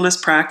mindfulness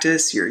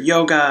practice, your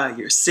yoga,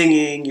 your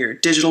singing, your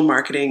digital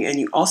marketing, and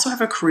you also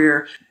have a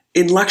career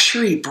in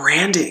luxury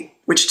branding,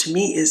 which to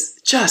me is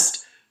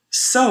just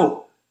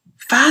so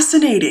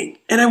fascinating.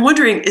 And I'm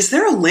wondering, is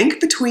there a link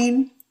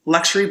between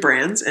luxury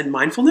brands and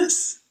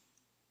mindfulness?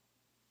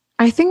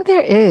 I think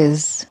there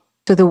is.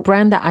 So the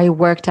brand that I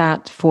worked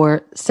at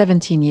for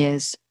 17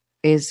 years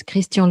is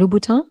Christian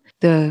Louboutin,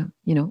 the,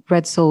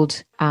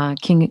 red-soled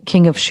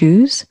king of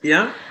shoes.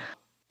 Yeah.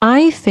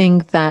 I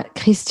think that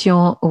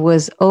Christian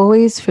was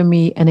always for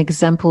me an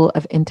example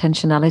of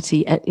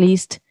intentionality, at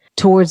least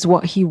towards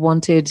what he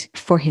wanted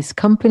for his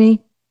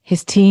company,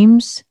 his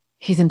teams,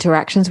 his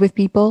interactions with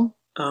people,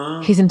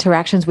 his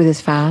interactions with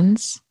his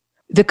fans,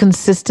 the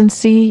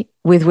consistency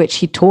with which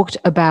he talked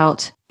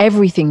about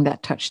everything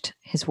that touched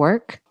his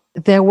work.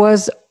 There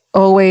was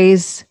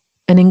always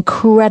an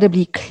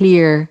incredibly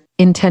clear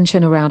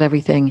intention around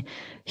everything.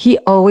 He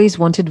always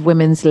wanted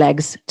women's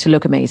legs to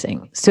look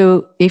amazing.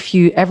 So if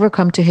you ever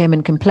come to him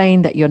and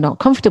complain that you're not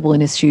comfortable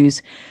in his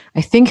shoes,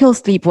 I think he'll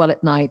sleep well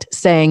at night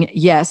saying,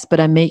 yes, but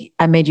I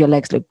made your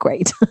legs look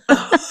great.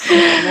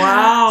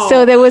 Wow.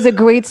 So there was a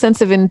great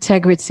sense of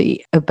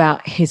integrity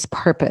about his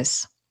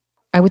purpose.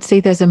 I would say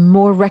there's a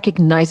more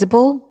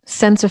recognizable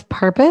sense of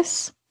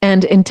purpose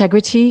and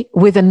integrity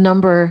with a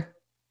number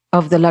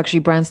of the luxury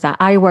brands that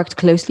I worked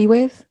closely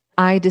with.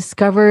 I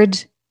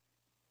discovered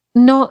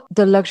not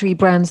the luxury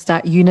brands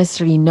that you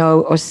necessarily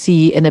know or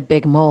see in a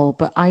big mall,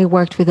 but I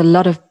worked with a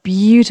lot of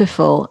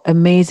beautiful,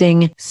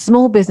 amazing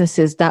small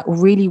businesses that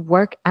really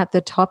work at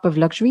the top of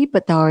luxury,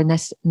 but that are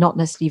not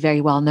necessarily very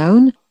well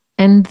known.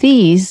 And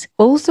these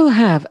also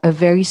have a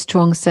very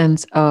strong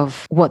sense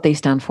of what they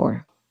stand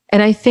for.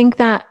 And I think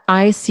that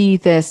I see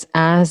this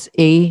as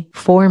a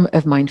form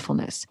of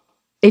mindfulness.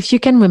 If you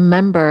can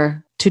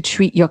remember to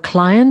treat your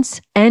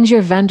clients and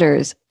your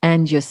vendors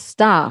and your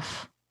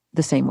staff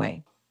the same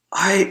way.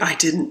 I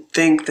didn't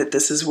think that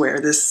this is where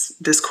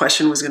this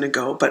question was going to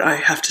go, but I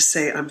have to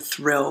say I'm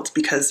thrilled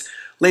because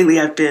lately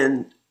I've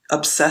been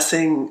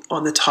obsessing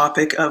on the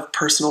topic of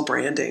personal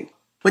branding.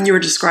 When you were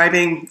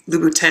describing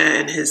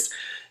Louboutin and his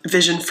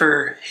vision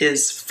for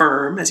his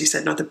firm, as you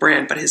said, not the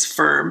brand, but his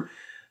firm,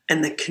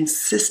 and the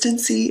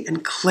consistency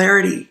and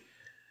clarity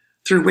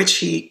through which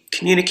he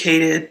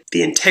communicated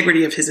the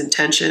integrity of his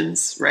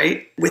intentions,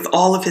 right, with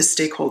all of his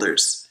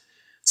stakeholders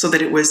so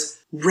that it was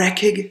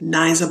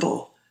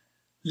recognizable.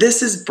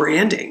 This is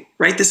branding,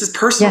 right? This is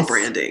personal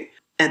branding.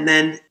 And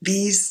then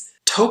these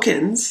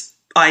tokens,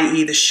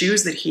 i.e. the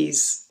shoes that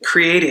he's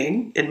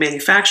creating and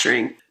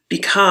manufacturing,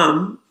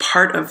 become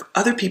part of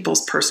other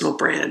people's personal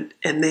brand.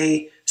 And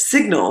they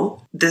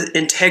signal the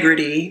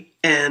integrity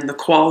and the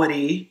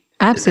quality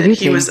Absolutely.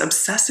 that he was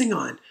obsessing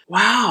on.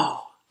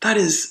 Wow, that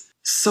is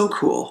so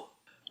cool.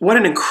 What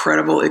an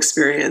incredible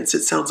experience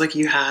it sounds like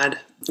you had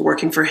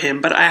working for him.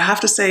 But I have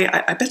to say,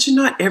 I bet you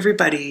not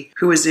everybody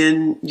who was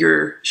in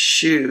your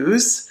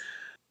shoes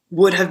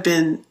would have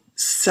been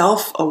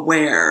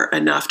self-aware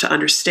enough to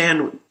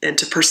understand and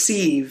to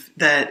perceive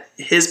that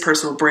his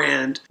personal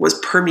brand was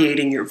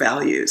permeating your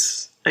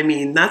values. I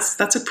mean, that's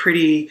a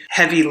pretty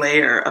heavy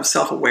layer of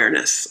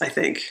self-awareness, I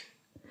think.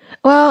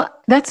 Well,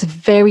 that's a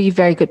very,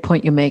 very good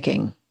point you're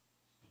making.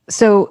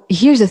 So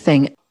here's the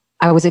thing.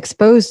 I was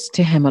exposed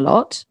to him a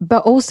lot,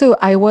 but also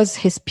I was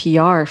his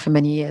PR for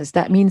many years.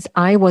 That means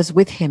I was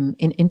with him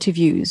in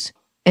interviews.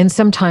 And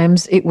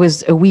sometimes it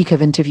was a week of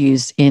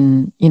interviews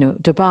in,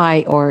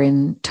 Dubai or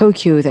in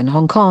Tokyo, then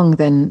Hong Kong,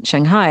 then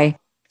Shanghai.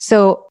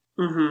 So,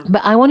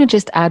 But I want to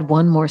just add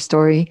one more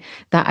story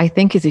that I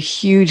think is a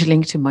huge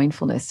link to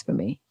mindfulness for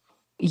me.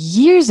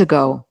 Years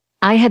ago,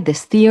 I had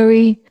this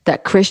theory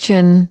that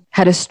Christian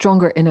had a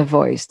stronger inner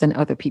voice than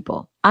other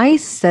people. I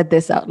said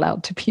this out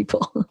loud to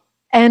people.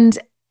 And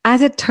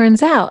as it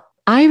turns out,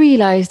 I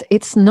realized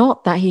it's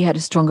not that he had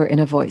a stronger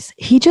inner voice.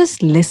 He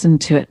just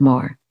listened to it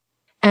more.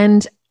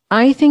 And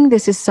I think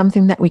this is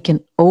something that we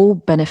can all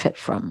benefit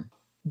from.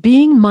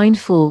 Being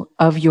mindful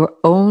of your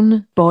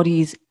own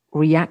body's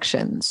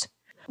reactions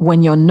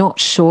when you're not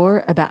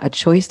sure about a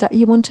choice that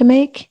you want to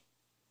make.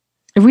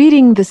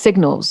 Reading the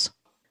signals.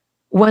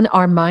 When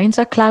our minds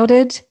are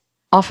clouded,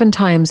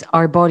 oftentimes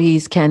our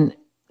bodies can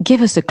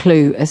give us a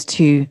clue as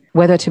to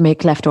whether to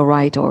make left or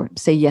right or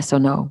say yes or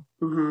no.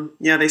 Mm-hmm.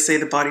 Yeah, they say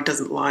the body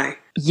doesn't lie.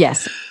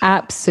 Yes,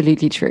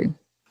 absolutely true.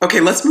 Okay,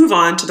 let's move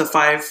on to the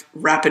 5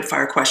 rapid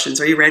fire questions.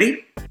 Are you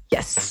ready?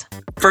 Yes.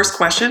 First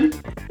question,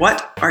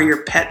 what are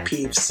your pet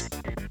peeves?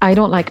 I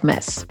don't like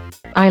mess.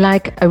 I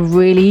like a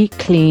really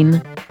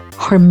clean,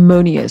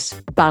 harmonious,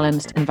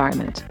 balanced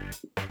environment.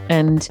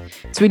 And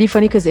it's really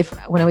funny because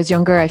when I was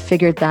younger, I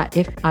figured that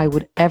if I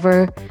would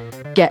ever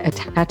get a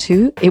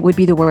tattoo, it would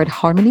be the word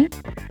harmony.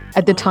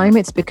 At the time,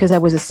 it's because I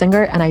was a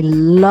singer and I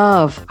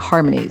love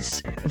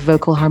harmonies,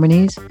 vocal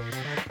harmonies.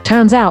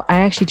 Turns out I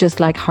actually just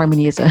like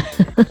harmony as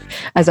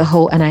a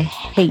whole, and I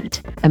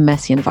hate a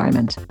messy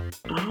environment.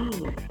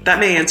 Oh, that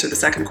may answer the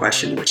second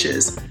question, which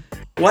is,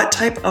 what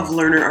type of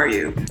learner are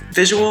you?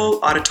 Visual,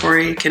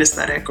 auditory,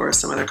 kinesthetic, or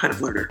some other kind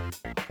of learner?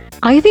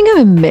 I think I'm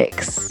a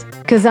mix,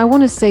 because I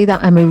want to say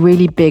that I'm a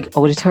really big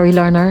auditory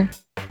learner.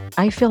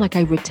 I feel like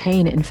I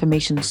retain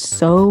information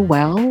so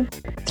well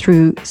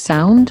through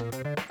sound,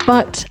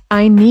 but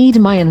I need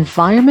my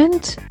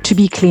environment to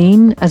be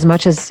clean as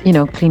much as,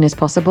 clean as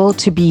possible,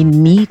 to be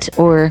neat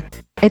or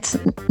It's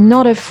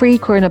not a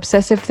freak or an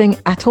obsessive thing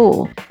at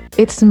all.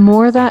 It's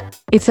more that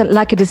it's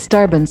like a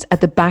disturbance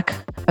at the back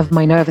of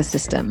my nervous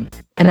system.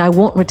 And I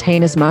won't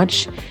retain as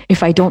much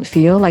if I don't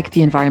feel like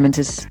the environment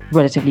is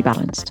relatively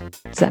balanced.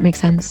 Does that make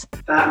sense?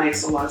 That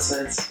makes a lot of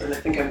sense. And I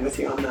think I'm with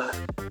you on that.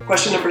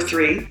 Question number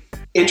 3,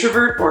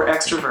 introvert or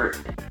extrovert?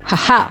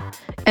 Haha,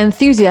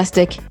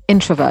 enthusiastic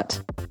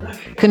introvert.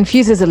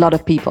 Confuses a lot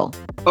of people.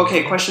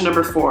 Okay, question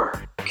number 4,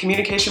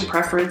 communication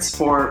preference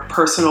for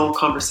personal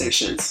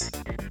conversations.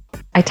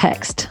 I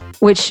text,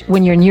 which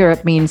when you're in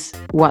Europe means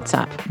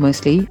WhatsApp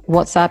mostly.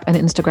 WhatsApp and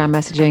Instagram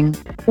messaging.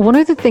 One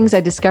of the things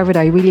I discovered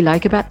I really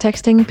like about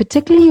texting,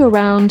 particularly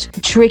around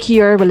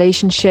trickier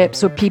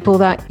relationships or people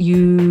that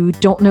you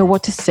don't know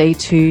what to say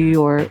to,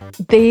 or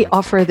they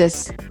offer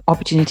this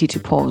opportunity to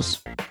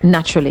pause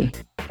naturally.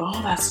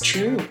 Oh, that's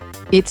true.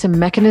 It's a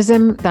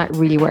mechanism that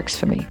really works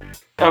for me.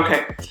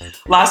 Okay,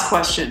 last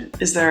question.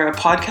 Is there a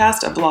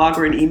podcast, a blog,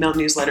 or an email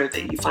newsletter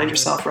that you find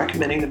yourself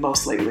recommending the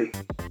most lately?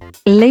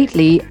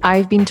 Lately,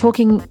 I've been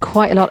talking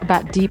quite a lot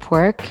about Deep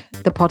Work,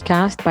 the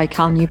podcast by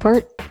Cal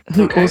Newport,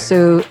 who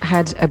also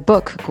had a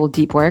book called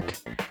Deep Work.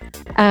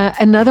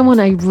 Another one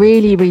I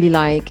really, really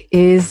like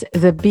is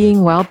the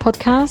Being Well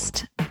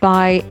podcast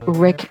by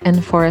Rick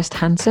and Forrest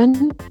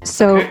Hansen.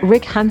 So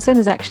Rick Hansen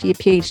is actually a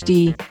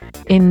PhD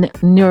in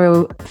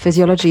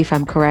neurophysiology, if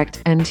I'm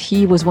correct. And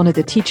he was one of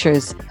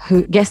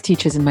the guest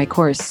teachers in my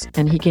course.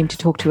 And he came to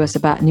talk to us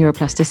about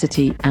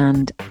neuroplasticity.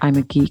 And I'm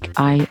a geek.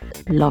 I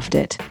loved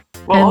it.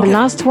 Well, and the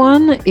last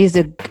one is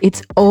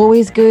it's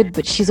always good,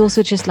 but she's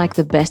also just like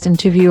the best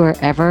interviewer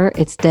ever.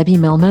 It's Debbie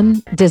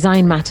Millman.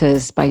 Design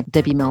Matters by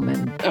Debbie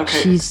Millman.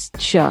 Okay.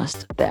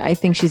 I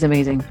think she's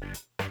amazing.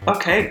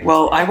 Okay,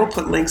 well, I will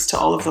put links to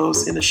all of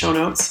those in the show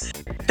notes.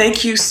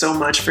 Thank you so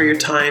much for your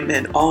time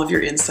and all of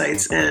your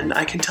insights. And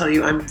I can tell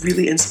you, I'm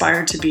really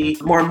inspired to be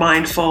more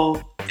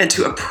mindful and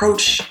to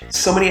approach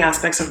so many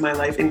aspects of my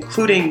life,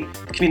 including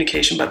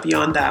communication, but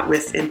beyond that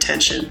with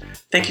intention.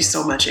 Thank you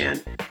so much,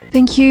 Anne.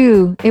 Thank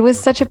you. It was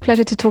such a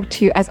pleasure to talk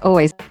to you, as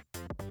always.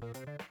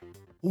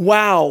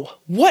 Wow,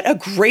 what a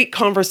great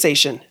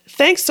conversation.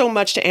 Thanks so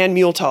much to Anne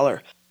Muhltaller.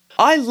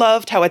 I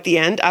loved how at the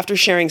end, after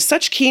sharing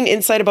such keen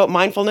insight about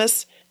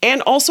mindfulness,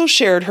 Anne also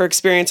shared her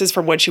experiences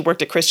from when she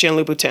worked at Christian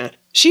Louboutin.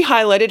 She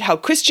highlighted how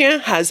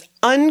Christian has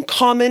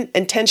uncommon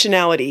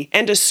intentionality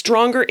and a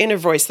stronger inner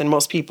voice than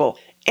most people,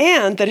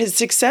 and that his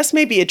success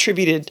may be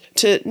attributed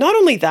to not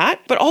only that,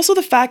 but also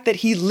the fact that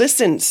he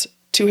listens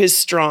to his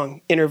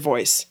strong inner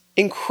voice.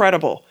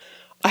 Incredible.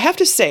 I have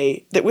to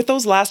say that with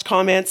those last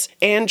comments,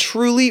 Anne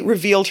truly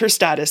revealed her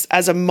status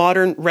as a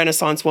modern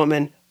Renaissance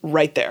woman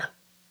right there.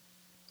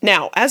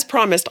 Now, as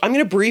promised, I'm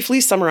going to briefly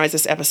summarize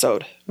this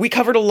episode. We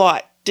covered a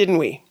lot, didn't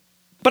we?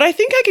 But I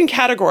think I can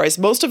categorize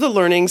most of the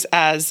learnings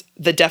as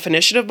the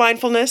definition of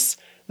mindfulness,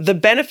 the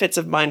benefits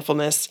of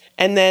mindfulness,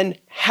 and then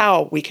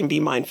how we can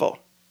be mindful.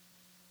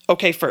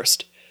 Okay,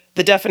 first,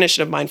 the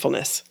definition of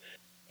mindfulness.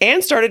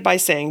 Anne started by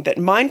saying that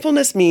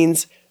mindfulness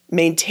means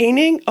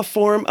maintaining a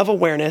form of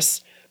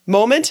awareness,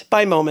 moment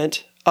by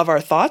moment, of our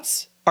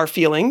thoughts, our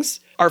feelings,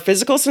 our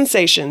physical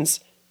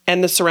sensations,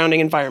 and the surrounding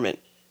environment.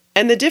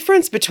 And the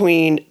difference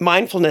between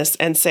mindfulness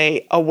and,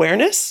 say,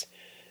 awareness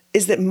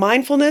is that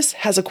mindfulness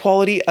has a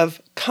quality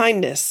of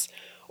kindness,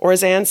 or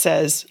as Anne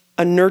says,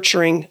 a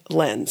nurturing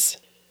lens.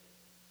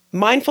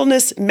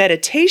 Mindfulness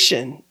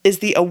meditation is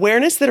the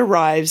awareness that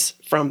arrives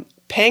from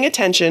paying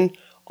attention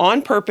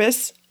on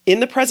purpose, in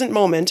the present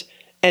moment,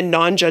 and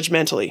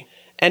non-judgmentally.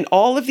 And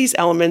all of these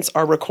elements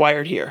are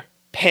required here.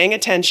 Paying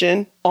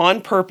attention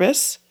on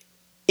purpose,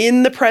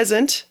 in the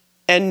present,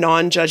 and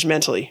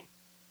non-judgmentally.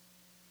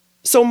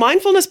 So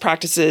mindfulness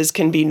practices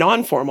can be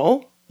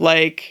non-formal,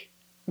 like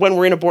when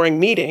we're in a boring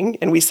meeting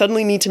and we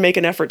suddenly need to make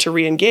an effort to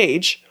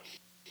re-engage.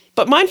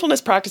 But mindfulness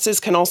practices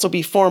can also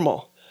be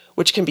formal,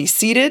 which can be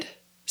seated,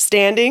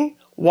 standing,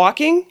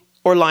 walking,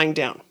 or lying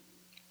down.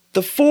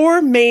 The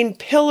 4 main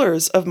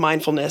pillars of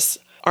mindfulness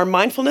are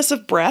mindfulness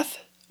of breath,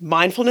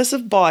 mindfulness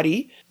of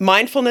body,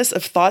 mindfulness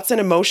of thoughts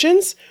and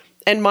emotions,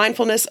 and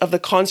mindfulness of the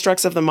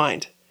constructs of the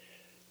mind.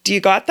 Do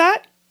you got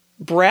that?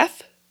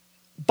 Breath,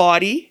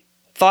 body,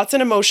 thoughts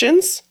and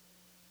emotions,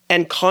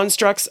 and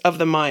constructs of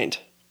the mind.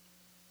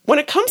 When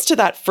it comes to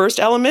that first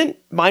element,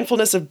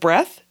 mindfulness of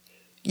breath,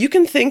 you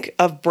can think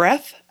of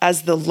breath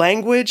as the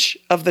language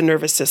of the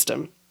nervous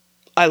system.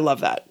 I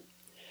love that.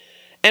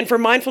 And for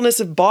mindfulness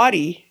of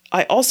body,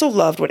 I also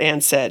loved what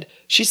Anne said.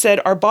 She said,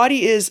 our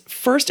body is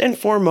first and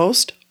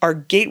foremost our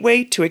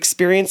gateway to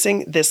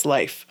experiencing this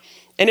life.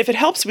 And if it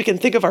helps, we can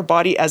think of our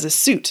body as a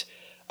suit,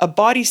 a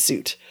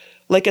bodysuit,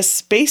 like a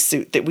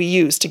spacesuit that we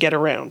use to get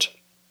around.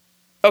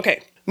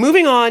 Okay,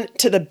 moving on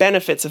to the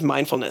benefits of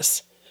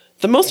mindfulness.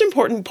 The most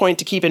important point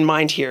to keep in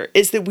mind here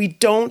is that we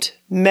don't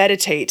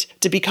meditate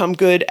to become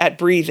good at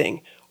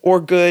breathing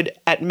or good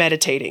at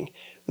meditating.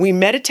 We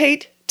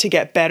meditate to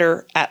get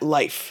better at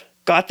life.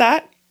 Got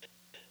that?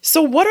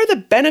 So what are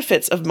the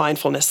benefits of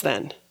mindfulness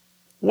then?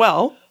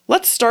 Well,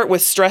 let's start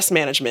with stress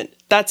management.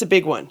 That's a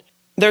big one.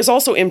 There's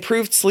also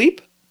improved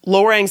sleep,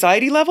 lower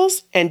anxiety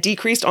levels, and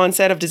decreased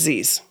onset of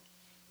disease.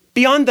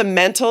 Beyond the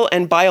mental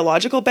and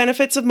biological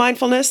benefits of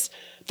mindfulness,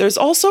 there's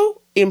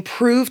also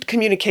improved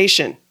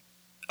communication.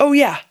 Oh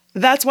yeah,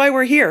 that's why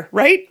we're here,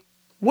 right?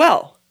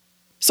 Well,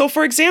 so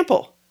for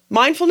example,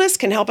 mindfulness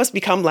can help us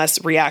become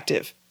less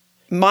reactive.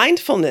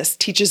 Mindfulness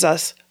teaches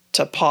us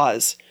to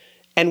pause.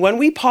 And when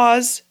we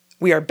pause,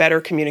 we are better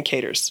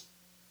communicators.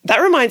 That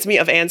reminds me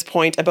of Anne's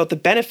point about the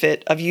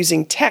benefit of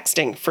using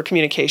texting for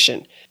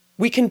communication.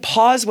 We can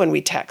pause when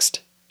we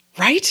text,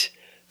 right?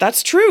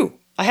 That's true.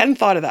 I hadn't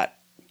thought of that.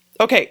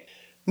 Okay,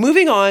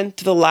 moving on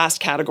to the last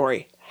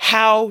category,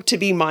 how to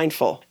be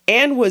mindful.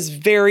 Anne was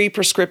very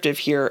prescriptive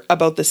here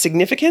about the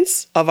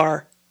significance of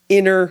our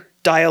inner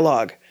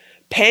dialogue,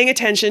 paying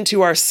attention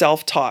to our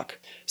self-talk.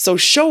 So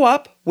show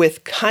up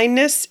with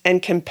kindness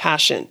and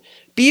compassion.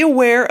 Be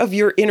aware of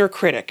your inner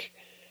critic.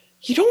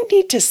 You don't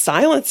need to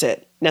silence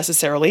it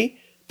necessarily,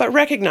 but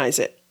recognize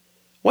it.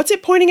 What's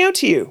it pointing out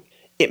to you?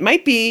 It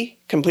might be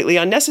completely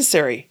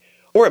unnecessary,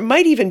 or it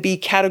might even be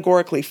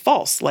categorically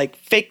false, like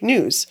fake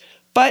news.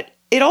 But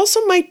it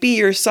also might be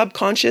your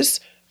subconscious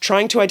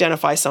trying to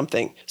identify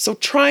something. So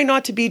try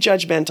not to be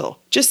judgmental.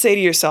 Just say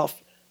to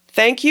yourself,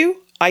 thank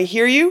you, I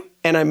hear you,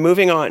 and I'm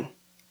moving on.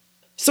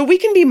 So we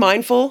can be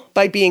mindful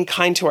by being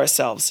kind to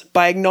ourselves,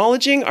 by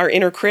acknowledging our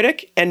inner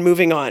critic and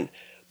moving on.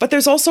 But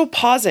there's also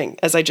pausing,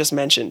 as I just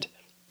mentioned,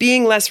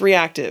 being less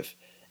reactive.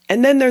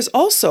 And then there's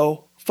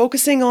also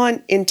focusing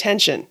on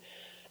intention.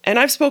 And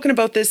I've spoken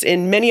about this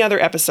in many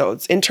other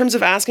episodes in terms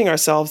of asking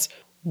ourselves,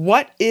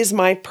 what is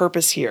my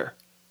purpose here?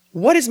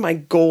 What is my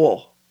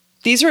goal?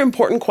 These are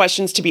important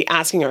questions to be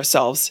asking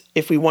ourselves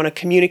if we want to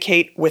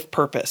communicate with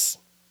purpose.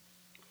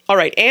 All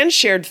right, Anne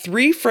shared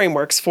 3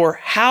 frameworks for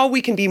how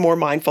we can be more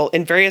mindful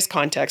in various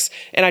contexts,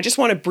 and I just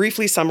want to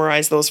briefly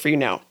summarize those for you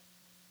now.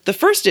 The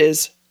first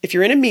is, if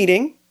you're in a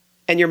meeting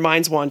and your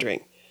mind's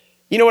wandering,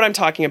 you know what I'm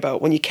talking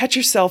about, when you catch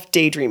yourself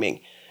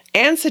daydreaming.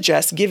 Anne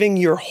suggests giving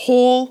your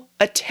whole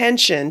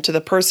attention to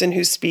the person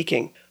who's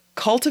speaking.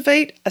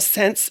 Cultivate a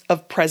sense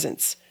of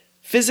presence,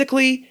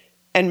 physically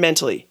and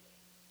mentally,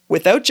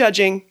 without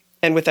judging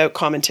and without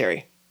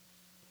commentary.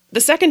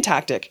 The second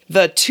tactic,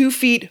 the 2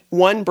 feet,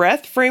 1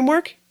 breath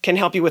framework, can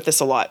help you with this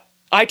a lot.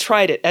 I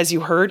tried it, as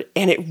you heard,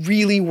 and it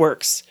really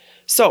works.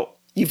 So,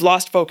 you've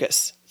lost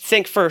focus.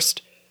 Think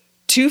first,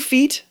 2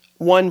 feet,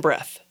 1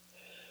 breath.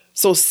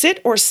 So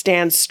sit or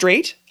stand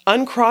straight,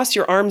 uncross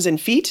your arms and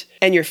feet,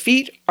 and your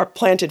feet are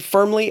planted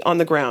firmly on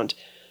the ground.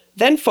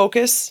 Then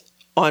focus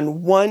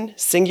on one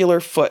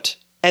singular foot,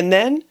 and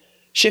then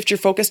shift your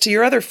focus to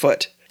your other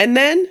foot, and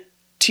then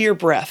to your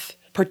breath,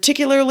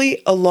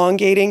 particularly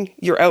elongating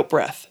your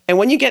out-breath. And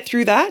when you get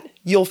through that,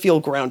 you'll feel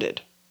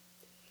grounded.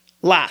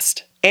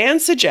 Last, Anne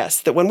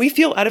suggests that when we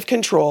feel out of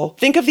control,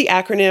 think of the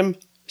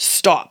acronym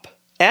STOP.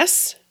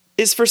 S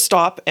is for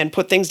stop and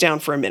put things down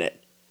for a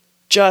minute.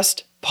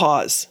 Just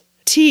pause.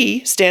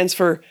 T stands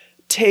for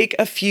take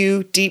a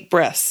few deep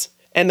breaths.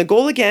 And the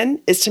goal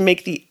again is to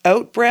make the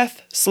out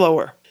breath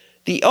slower.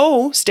 The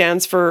O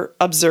stands for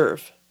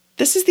observe.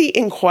 This is the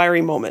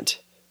inquiry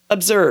moment.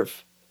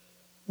 Observe.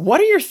 What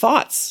are your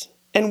thoughts?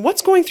 And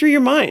what's going through your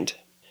mind?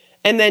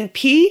 And then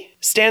P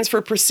stands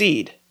for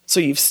proceed. So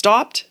you've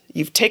stopped,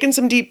 you've taken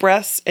some deep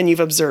breaths, and you've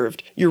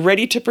observed. You're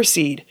ready to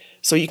proceed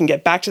so you can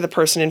get back to the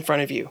person in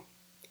front of you.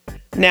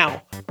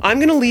 Now, I'm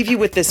going to leave you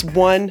with this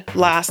one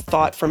last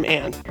thought from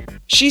Anne.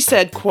 She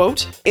said,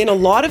 quote, in a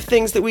lot of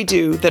things that we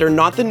do that are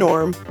not the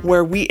norm,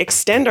 where we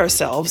extend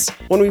ourselves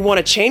when we want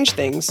to change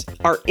things,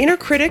 our inner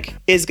critic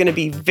is going to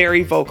be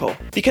very vocal.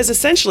 Because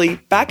essentially,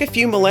 back a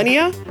few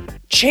millennia,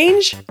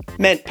 change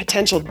meant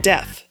potential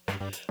death.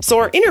 So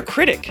our inner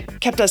critic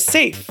kept us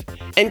safe,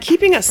 and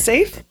keeping us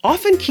safe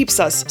often keeps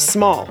us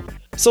small.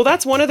 So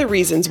that's one of the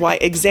reasons why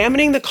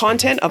examining the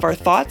content of our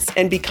thoughts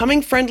and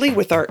becoming friendly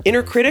with our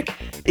inner critic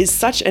is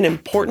such an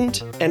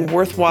important and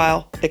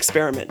worthwhile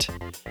experiment.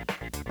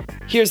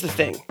 Here's the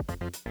thing.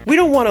 We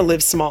don't want to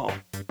live small,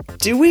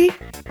 do we?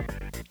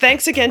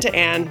 Thanks again to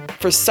Anne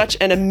for such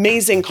an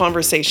amazing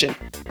conversation.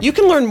 You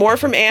can learn more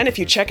from Anne if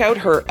you check out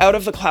her Out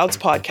of the Clouds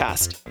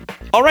podcast.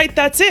 All right,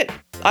 that's it.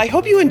 I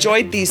hope you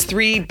enjoyed these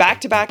 3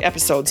 back-to-back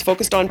episodes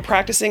focused on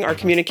practicing our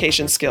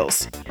communication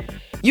skills.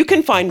 You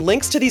can find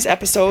links to these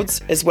episodes,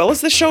 as well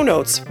as the show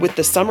notes with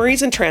the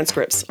summaries and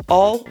transcripts,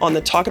 all on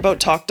the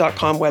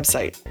talkabouttalk.com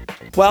website.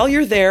 While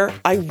you're there,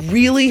 I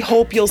really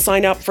hope you'll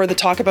sign up for the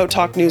Talk About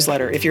Talk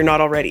newsletter if you're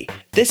not already.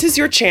 This is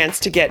your chance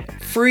to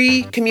get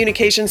free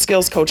communication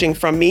skills coaching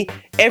from me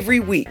every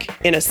week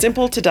in a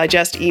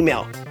simple-to-digest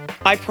email.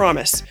 I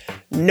promise.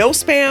 No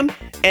spam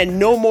and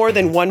no more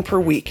than 1 per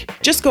week.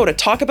 Just go to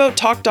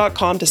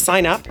talkabouttalk.com to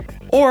sign up,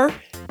 or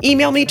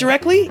email me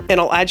directly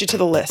and I'll add you to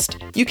the list.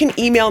 You can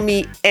email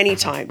me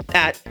anytime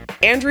at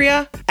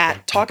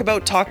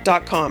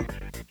andrea@talkabouttalk.com.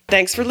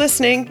 Thanks for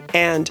listening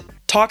and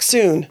talk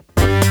soon.